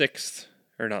 6th,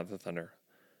 or not the Thunder.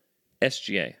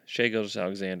 SGA, Shai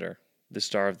Gilgeous-Alexander, the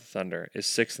star of the Thunder, is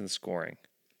 6th in scoring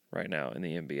right now in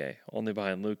the NBA, only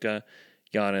behind Luka,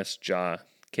 Giannis, Ja,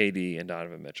 KD, and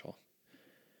Donovan Mitchell,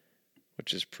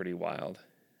 which is pretty wild.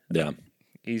 Yeah.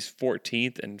 He's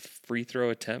 14th in free throw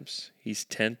attempts. He's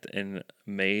 10th in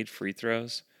made free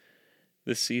throws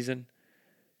this season.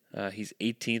 He's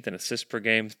 18th in assists per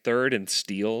game, 3rd in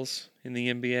steals in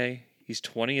the NBA. He's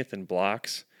 20th in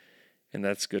blocks, and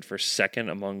that's good for 2nd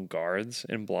among guards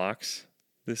in blocks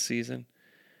this season.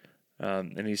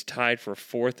 And he's tied for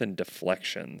 4th in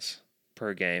deflections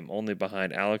per game, only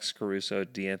behind Alex Caruso,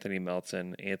 DeAnthony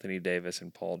Melton, Anthony Davis,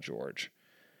 and Paul George.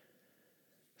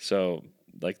 So,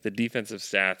 like, the defensive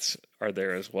stats are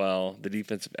there as well. The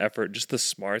defensive effort, just the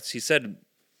smarts. He said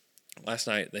last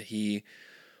night that he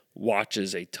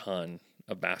watches a ton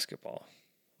of basketball.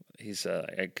 He's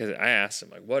because I asked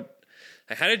him, like,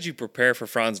 how did you prepare for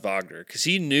Franz Wagner? Because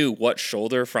he knew what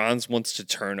shoulder Franz wants to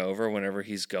turn over whenever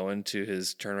he's going to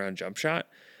his turnaround jump shot.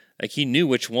 Like, he knew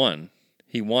which one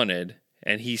he wanted,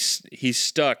 and he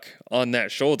stuck on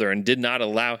that shoulder and did not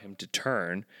allow him to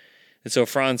turn. And so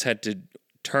Franz had to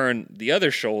turn the other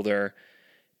shoulder,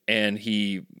 and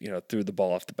he threw the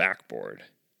ball off the backboard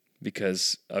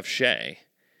because of Shea.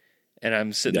 And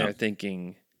I'm sitting there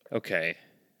thinking, okay,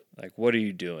 like, what are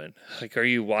you doing? Like, are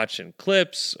you watching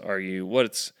clips?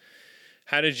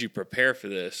 How did you prepare for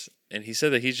this? And he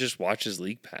said that he just watches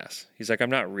League Pass. He's like, I'm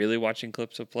not really watching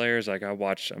clips of players. Like,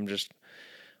 I'm just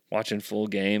watching full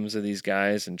games of these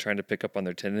guys and trying to pick up on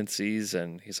their tendencies.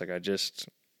 And he's like,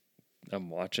 I'm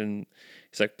watching.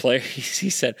 He's like, he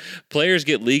said, players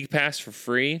get League Pass for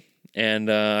free, and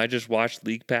I just watched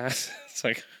League Pass. It's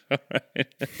like, all right.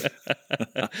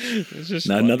 It's just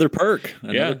another perk.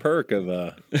 Another perk of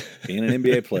being an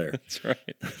NBA player. That's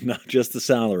right. Not just the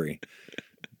salary.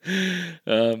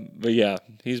 But yeah,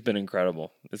 he's been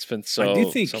incredible. It's been so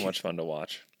much fun to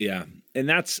watch. Yeah. And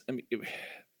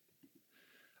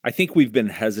I think we've been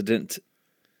hesitant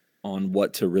on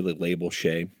what to really label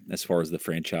Shea as far as the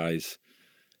franchise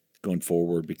going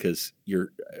forward, because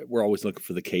we're always looking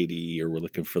for the KD or we're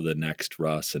looking for the next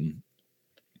Russ, and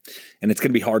it's going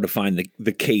to be hard to find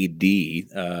the KD.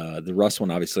 The Russ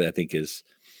one, obviously, I think is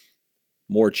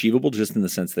more achievable, just in the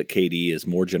sense that KD is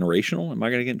more generational. Am I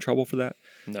going to get in trouble for that?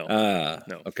 No.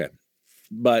 No. Okay.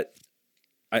 But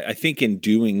I think in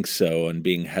doing so and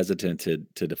being hesitant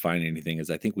to define anything is,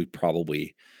 I think we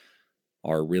probably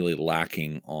are really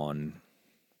lacking on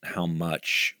how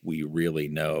much we really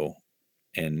know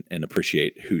and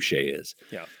appreciate who Shea is.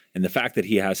 Yeah. And the fact that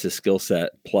he has his skill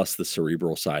set plus the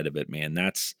cerebral side of it, man,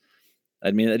 that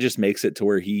just makes it to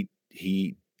where he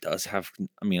does have,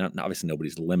 obviously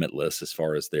nobody's limitless as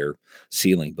far as their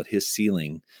ceiling, but his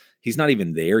ceiling, he's not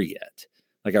even there yet.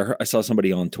 Like I saw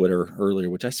somebody on Twitter earlier,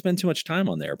 which I spend too much time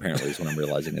on there, apparently, is what I'm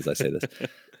realizing as I say this.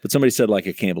 But somebody said, like,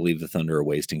 I can't believe the Thunder are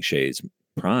wasting Shea's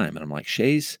prime. And I'm like,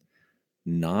 Shea's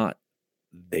not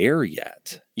there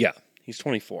yet. Yeah. He's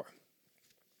 24.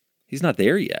 He's not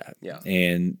there yet. Yeah.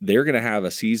 And they're going to have a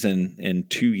season in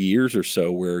 2 years or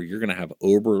so where you're going to have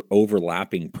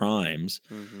overlapping primes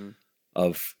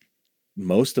of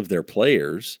most of their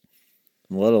players,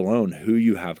 let alone who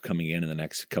you have coming in the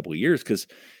next couple of years. Because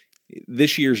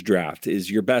this year's draft is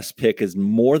your best pick is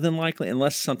more than likely,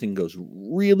 unless something goes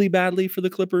really badly for the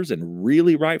Clippers and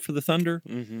really right for the Thunder,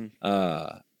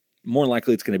 more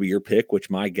likely it's going to be your pick, which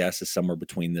my guess is somewhere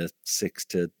between the 6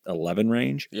 to 11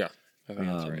 range. Yeah, I think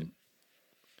that's right.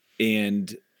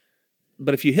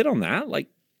 But if you hit on that, like,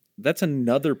 that's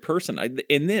another person.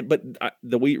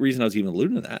 The reason I was even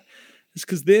alluding to that is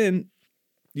because then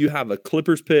you have a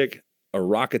Clippers pick, a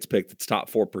Rockets pick that's top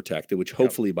 4 protected, which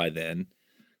hopefully by then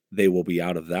they will be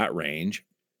out of that range.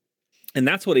 And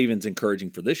that's what even's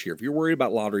encouraging for this year. If you're worried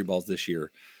about lottery balls this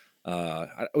year,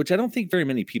 which I don't think very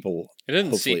many people It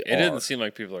didn't seem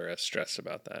like people are as stressed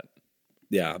about that.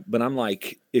 Yeah, but I'm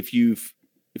like, if you've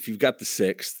got the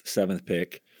 6th, 7th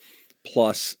pick,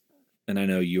 plus, and I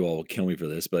know you all will kill me for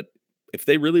this, but if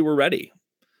they really were ready,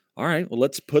 all right, well,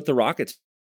 let's put the Rockets.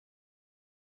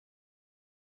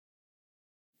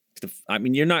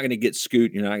 You're not going to get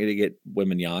Scoot. You're not going to get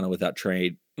Wembanyama without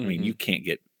trade. I mean, you can't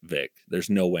get Vic. There's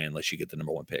no way unless you get the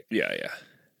number 1 pick. Yeah, yeah.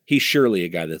 He's surely a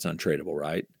guy that's untradeable,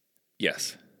 right?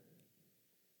 Yes.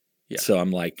 Yeah. So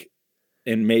I'm like,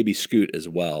 and maybe Scoot as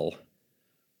well.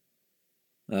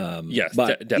 Yes,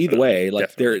 but either way,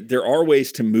 like there are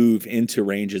ways to move into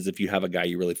ranges if you have a guy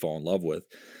you really fall in love with.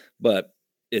 But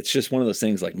it's just one of those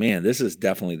things like, man, this is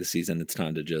definitely the season. It's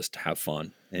time to just have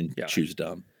fun and choose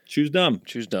dumb. Choose dumb.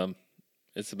 Choose dumb.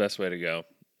 It's the best way to go.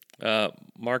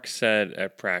 Mark said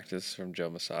at practice from Joe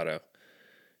Masato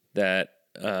that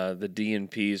the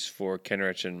DNPs for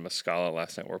Kenrich and Muscala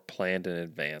last night were planned in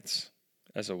advance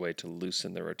as a way to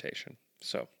loosen the rotation.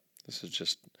 So this is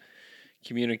just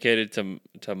communicated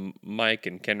to Mike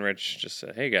and Kenrich. Just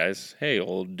said, hey guys, hey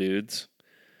old dudes,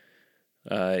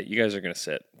 you guys are gonna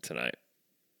sit tonight.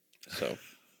 So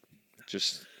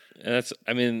that's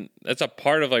a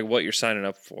part of like what you're signing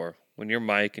up for when you're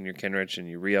Mike and you're Kenrich and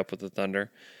you re-up with the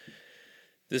Thunder.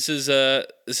 This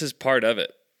is part of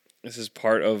it. This is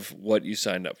part of what you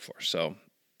signed up for. So,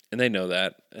 and they know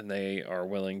that, and they are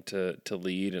willing to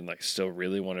lead and like still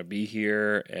really want to be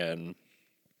here. And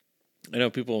I know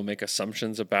people will make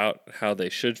assumptions about how they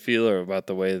should feel or about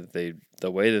the way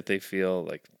that they feel.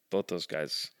 Like both those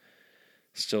guys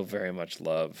still very much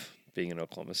love being in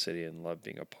Oklahoma City and love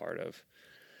being a part of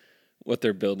what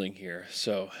they're building here.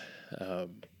 So,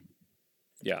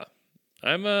 yeah,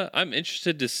 I'm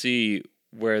interested to see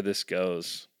where this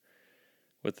goes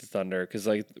with the Thunder, because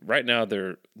like right now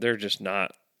they're just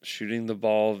not shooting the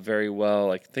ball very well.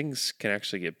 Like things can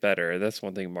actually get better. That's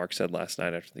one thing Mark said last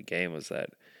night after the game was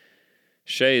that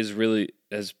Shea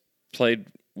has played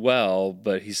well,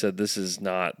 but he said this is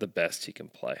not the best he can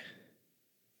play.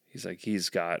 He's like, he's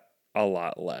got a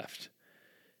lot left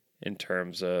in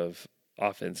terms of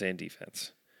offense and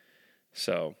defense.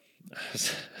 So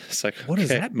it's like, what does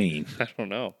that mean? I don't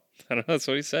know. That's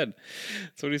what he said.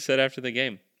 That's what he said after the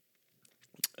game.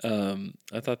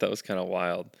 I thought that was kind of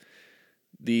wild.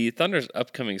 The Thunder's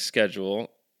upcoming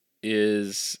schedule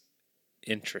is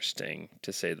interesting,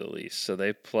 to say the least. So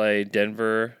they play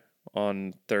Denver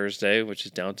on Thursday, which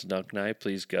is Down to Dunk night.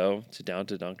 Please go to Down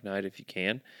to Dunk night if you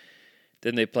can.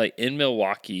 Then they play in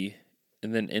Milwaukee,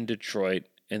 and then in Detroit,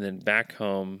 and then back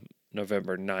home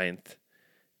November 9th.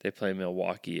 They play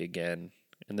Milwaukee again,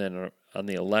 and then on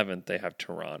the 11th they have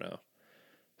Toronto.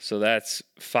 So that's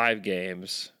 5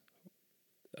 games.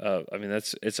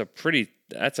 That's a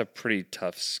pretty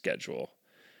tough schedule.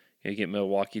 You get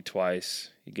Milwaukee twice,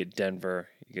 you get Denver,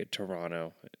 you get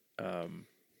Toronto,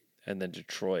 and then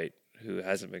Detroit, who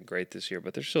hasn't been great this year,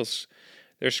 but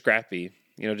they're scrappy.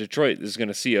 You know, Detroit is going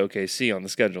to see OKC on the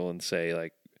schedule and say,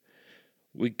 like,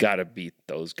 we got to beat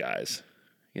those guys,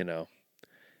 you know.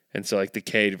 And so, like, the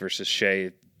Cade versus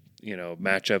Shea, you know,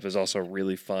 matchup is also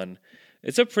really fun.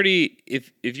 It's a pretty,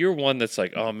 if you're one that's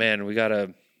like, oh, man, we got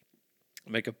to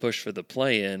make a push for the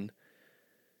play-in,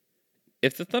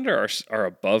 if the Thunder are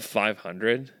above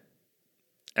 500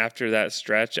 after that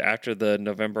stretch, after the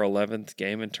November 11th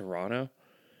game in Toronto,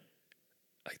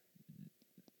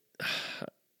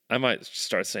 I might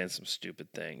start saying some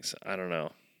stupid things. I don't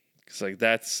know. Because, like,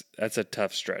 that's a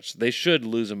tough stretch. They should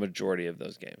lose a majority of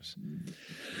those games.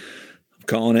 I'm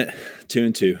calling it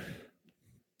 2-2.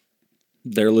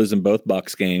 They're losing both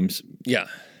Bucks games. Yeah.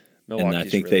 Milwaukee's, and I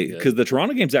think really because the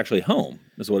Toronto game's actually home,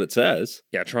 is what it says.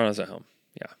 Yeah, Toronto's at home.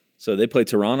 Yeah. So they play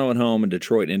Toronto at home and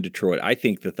Detroit in Detroit. I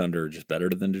think the Thunder are just better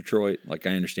than Detroit. Like,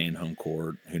 I understand home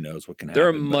court. Who knows what can happen. They're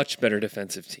a much better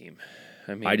defensive team.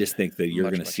 I mean, I just think that you're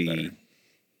going to see better.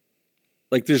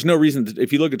 Like, there's no reason to,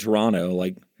 if you look at Toronto,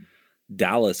 like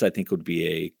Dallas, I think would be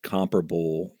a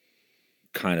comparable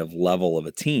kind of level of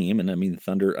a team. And I mean, the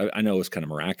Thunder, I know it's kind of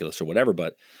miraculous or whatever,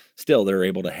 but still they're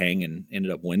able to hang and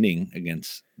ended up winning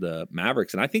against the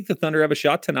Mavericks. And I think the Thunder have a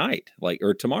shot tonight,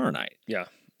 or tomorrow night. Yeah,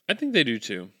 I think they do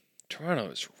too. Toronto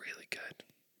is really good.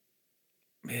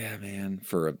 Yeah, man,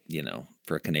 for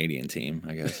a Canadian team,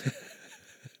 I guess.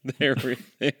 They're really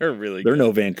They're good.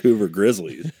 no Vancouver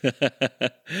Grizzlies.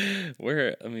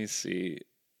 Let me see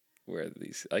where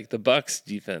these, like, the Bucks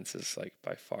defense is like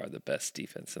by far the best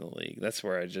defense in the league. That's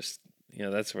where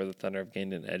that's where the Thunder have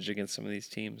gained an edge against some of these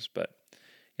teams. But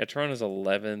yeah, Toronto's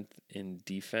 11th in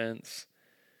defense,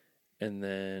 and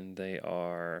then where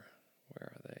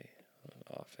are they on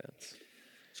offense?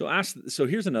 So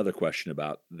here's another question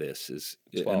about this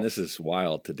and 12. this is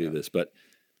wild to do this, but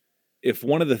if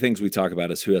one of the things we talk about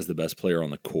is who has the best player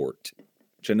on the court,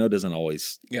 which I know doesn't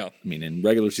always, I mean, in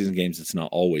regular season games, it's not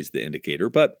always the indicator,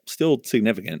 but still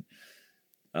significant.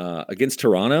 Against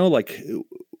Toronto, like,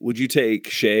 would you take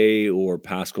Shea or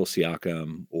Pascal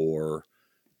Siakam or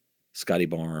Scotty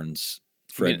Barnes,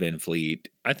 Fred VanVleet?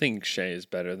 I think Shea is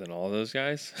better than all those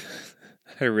guys.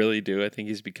 I really do. I think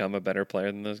he's become a better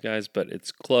player than those guys, but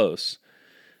it's close.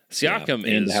 Siakam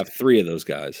and to have three of those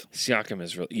guys. Siakam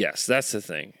is really, yes, that's the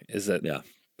thing, is that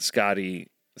Scotty,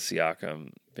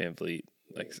 Siakam, VanVleet,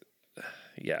 like,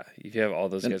 yeah, if you have all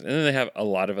those guys, and then they have a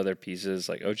lot of other pieces,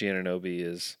 like OG Anunoby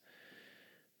is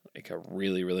like a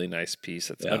really, really nice piece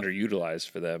that's underutilized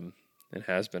for them and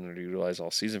has been underutilized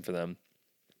all season for them,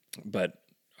 but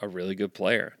a really good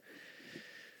player.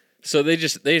 So they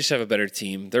just have a better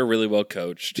team. They're really well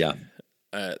coached. Yeah.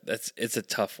 It's a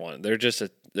tough one. They're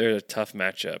a tough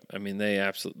matchup. I mean,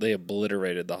 they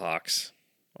obliterated the Hawks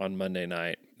on Monday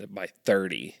night by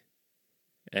 30,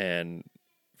 and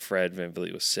Fred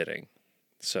VanVleet was sitting.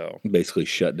 So basically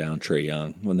shut down Trae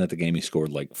Young. Wasn't that the game he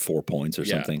scored like 4 points or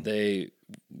something? They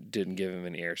didn't give him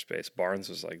any airspace. Barnes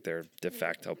was like their de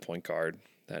facto point guard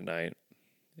that night.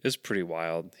 It was pretty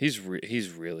wild. He's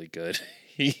really good.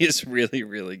 He is really,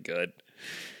 really good.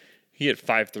 He hit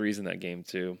 5 threes in that game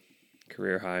too.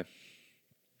 Career high.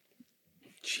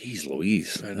 Jeez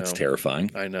Louise. That's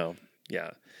terrifying. I know.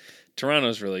 Yeah.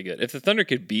 Toronto's really good. If the Thunder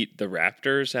could beat the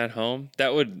Raptors at home,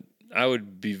 I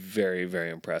would be very, very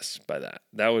impressed by that.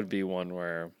 That would be one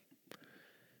where,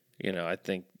 I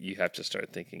think you have to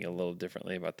start thinking a little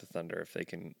differently about the Thunder if they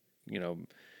can,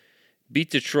 beat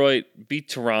Detroit, beat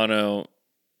Toronto,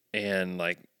 and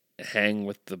like hang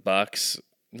with the Bucks.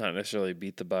 Not necessarily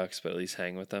beat the Bucks, but at least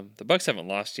hang with them. The Bucks haven't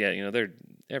lost yet.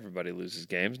 Everybody loses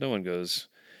games. No one goes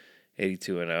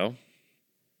 82-0.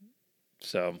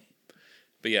 So,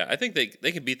 but yeah, I think they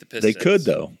could beat the Pistons. They could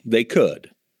though. They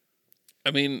could.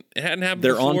 I mean, it hadn't happened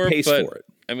They're before. On pace but, for it.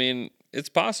 I mean, it's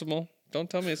possible. Don't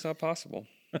tell me it's not possible.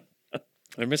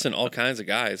 They're missing all kinds of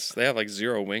guys. They have like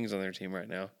 0 wings on their team right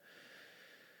now.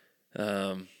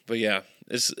 But yeah,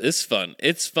 it's fun.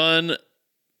 It's fun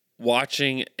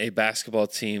watching a basketball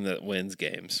team that wins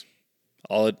games.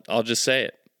 I'll just say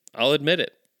it. I'll admit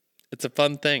it. It's a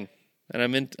fun thing, and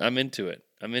I'm into it.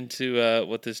 I'm into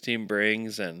what this team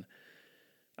brings, and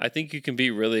I think you can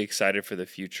be really excited for the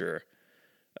future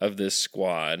of this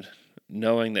squad,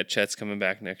 knowing that Chet's coming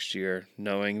back next year,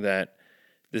 knowing that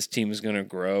this team is going to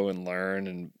grow and learn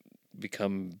and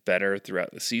become better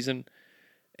throughout the season,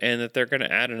 and that they're going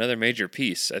to add another major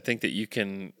piece. I think that you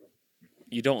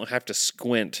don't have to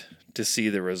squint to see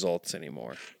the results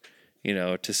anymore,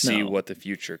 to see what the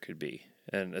future could be.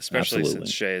 And especially since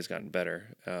Shea has gotten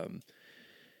better.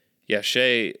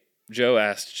 Joe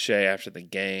asked Shea after the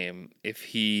game if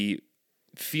he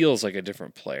feels like a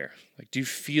different player. Like, do you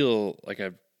feel like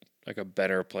a like a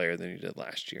better player than he did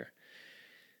last year.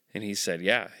 And he said,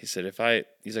 yeah. He said, if I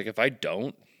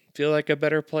don't feel like a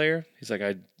better player, he's like,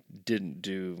 I didn't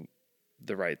do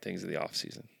the right things in the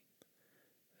offseason.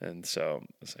 And so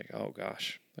it's like, oh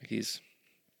gosh, like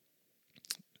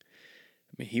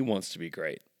he wants to be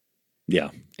great. Yeah.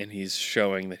 And he's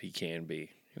showing that he can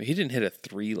be. He didn't hit a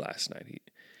 3 last night. He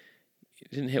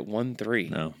didn't hit 1 3.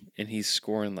 No. And he's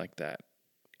scoring like that.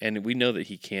 And we know that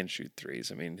he can shoot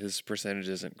threes. I mean, his percentage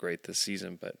isn't great this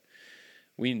season, but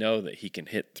we know that he can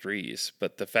hit threes.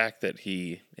 But the fact that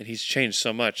he's changed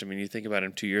so much. I mean, you think about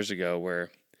him 2 years ago where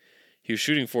he was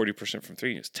shooting 40% from 3.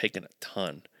 And he was taking a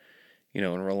ton,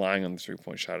 and relying on the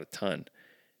 3-point shot a ton.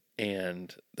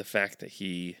 And the fact that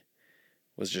he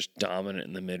was just dominant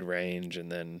in the mid-range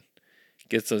and then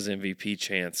gets those MVP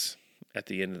chants at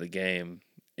the end of the game.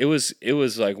 It was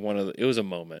like it was a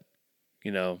moment,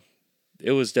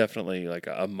 It was definitely like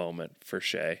a moment for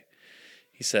Shea.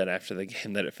 He said after the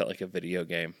game that it felt like a video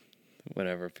game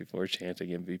whenever people were chanting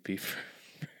MVP.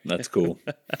 That's cool.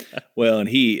 Well, and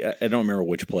I don't remember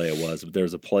which play it was, but there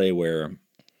was a play where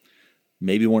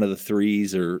maybe one of the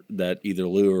threes or that either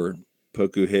Lou or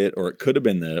Poku hit, or it could have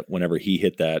been whenever he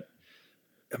hit that.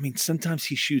 I mean, sometimes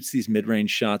he shoots these mid-range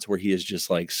shots where he has just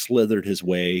like slithered his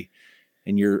way,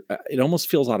 and it almost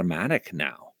feels automatic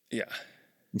now. Yeah.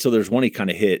 And so there's one he kind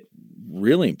of hit,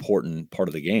 really important part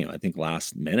of the game, I think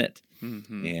last minute.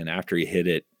 Mm-hmm. And after he hit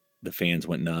it, the fans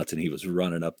went nuts, and he was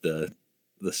running up the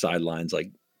sidelines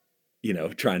like,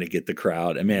 trying to get the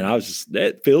crowd. And man,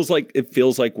 it feels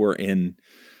like we're in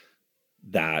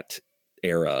that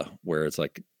era where it's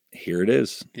like, here it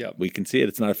is. Yep. We can see it.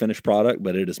 It's not a finished product,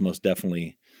 but it is most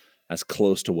definitely as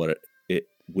close to what it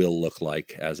will look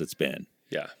like as it's been.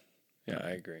 Yeah. Yeah,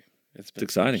 I agree. It's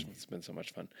exciting. It's been so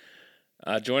much fun.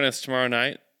 Join us tomorrow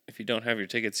night. If you don't have your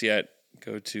tickets yet,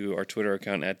 go to our Twitter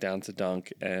account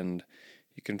 @DownToDunk, and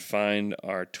you can find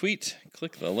our tweet.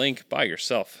 Click the link, buy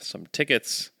yourself some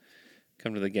tickets,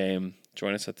 come to the game,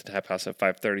 join us at the Tap House at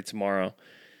 5:30 tomorrow,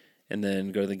 and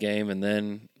then go to the game, and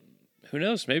then who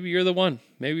knows? Maybe you're the one.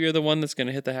 Maybe you're the one that's going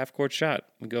to hit the half-court shot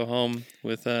and go home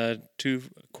with 2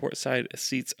 courtside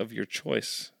seats of your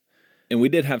choice. And we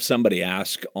did have somebody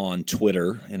ask on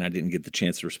Twitter, and I didn't get the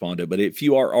chance to respond to it, but if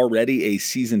you are already a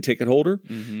season ticket holder,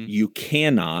 mm-hmm. you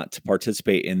cannot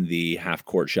participate in the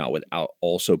half-court shot without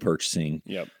also purchasing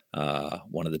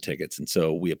one of the tickets. And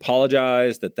so we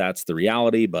apologize that that's the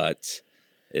reality, but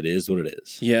it is what it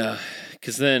is. Yeah,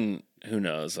 because then who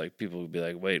knows? Like, people would be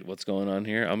like, wait, what's going on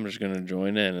here? I'm just going to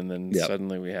join in. And then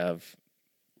suddenly we have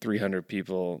 300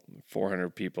 people,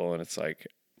 400 people, and it's like,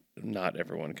 not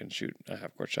everyone can shoot a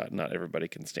half-court shot. Not everybody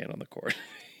can stand on the court,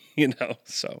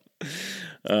 So,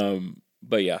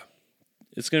 but yeah,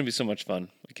 it's going to be so much fun.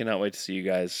 I cannot wait to see you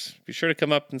guys. Be sure to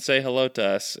come up and say hello to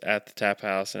us at the Tap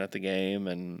House and at the game.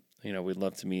 And, we'd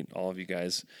love to meet all of you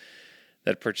guys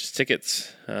that purchase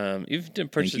tickets. Even to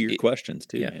purchase your questions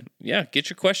too, man. Man. Yeah, get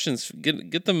your questions.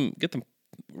 Get them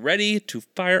ready to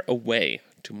fire away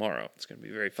tomorrow. It's going to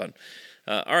be very fun.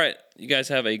 All right, you guys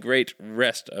have a great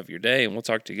rest of your day, and we'll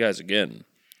talk to you guys again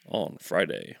on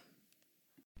Friday.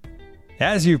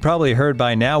 As you've probably heard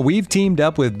by now, we've teamed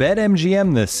up with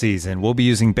BetMGM this season. We'll be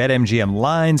using BetMGM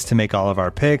lines to make all of our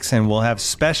picks, and we'll have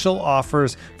special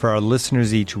offers for our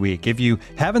listeners each week. If you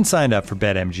haven't signed up for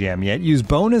BetMGM yet, use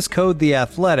bonus code The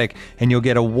Athletic, and you'll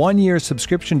get a 1-year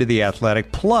subscription to The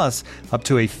Athletic, plus up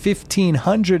to a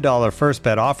 $1,500 first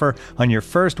bet offer on your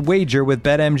first wager with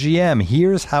BetMGM.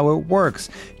 Here's how it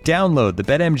works. Download the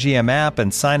BetMGM app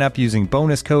and sign up using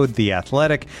bonus code The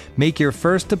Athletic. Make your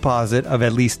first deposit of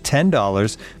at least $10.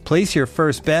 Place your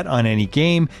first bet on any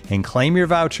game and claim your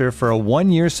voucher for a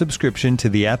 1-year subscription to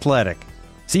The Athletic.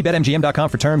 See BetMGM.com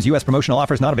for terms. U.S. promotional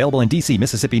offers not available in D.C.,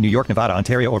 Mississippi, New York, Nevada,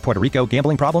 Ontario, or Puerto Rico.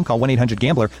 Gambling problem? Call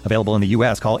 1-800-GAMBLER. Available in the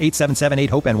U.S. Call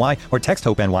 877-8-HOPE-NY or text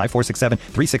HOPE-NY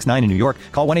 467-369 in New York.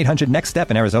 Call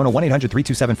 1-800-NEXT-STEP in Arizona.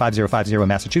 1-800-327-5050 in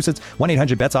Massachusetts.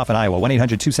 1-800-BETS-OFF in Iowa.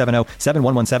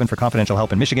 1-800-270-7117 for confidential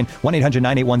help in Michigan.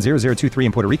 1-800-981-0023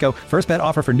 in Puerto Rico. First bet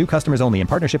offer for new customers only in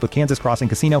partnership with Kansas Crossing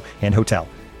Casino and Hotel.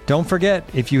 Don't forget,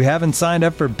 if you haven't signed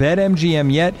up for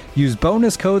BetMGM yet, use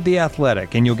bonus code The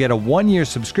Athletic, and you'll get a 1-year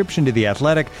subscription to The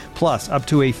Athletic, plus up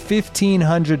to a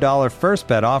 $1,500 first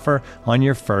bet offer on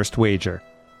your first wager.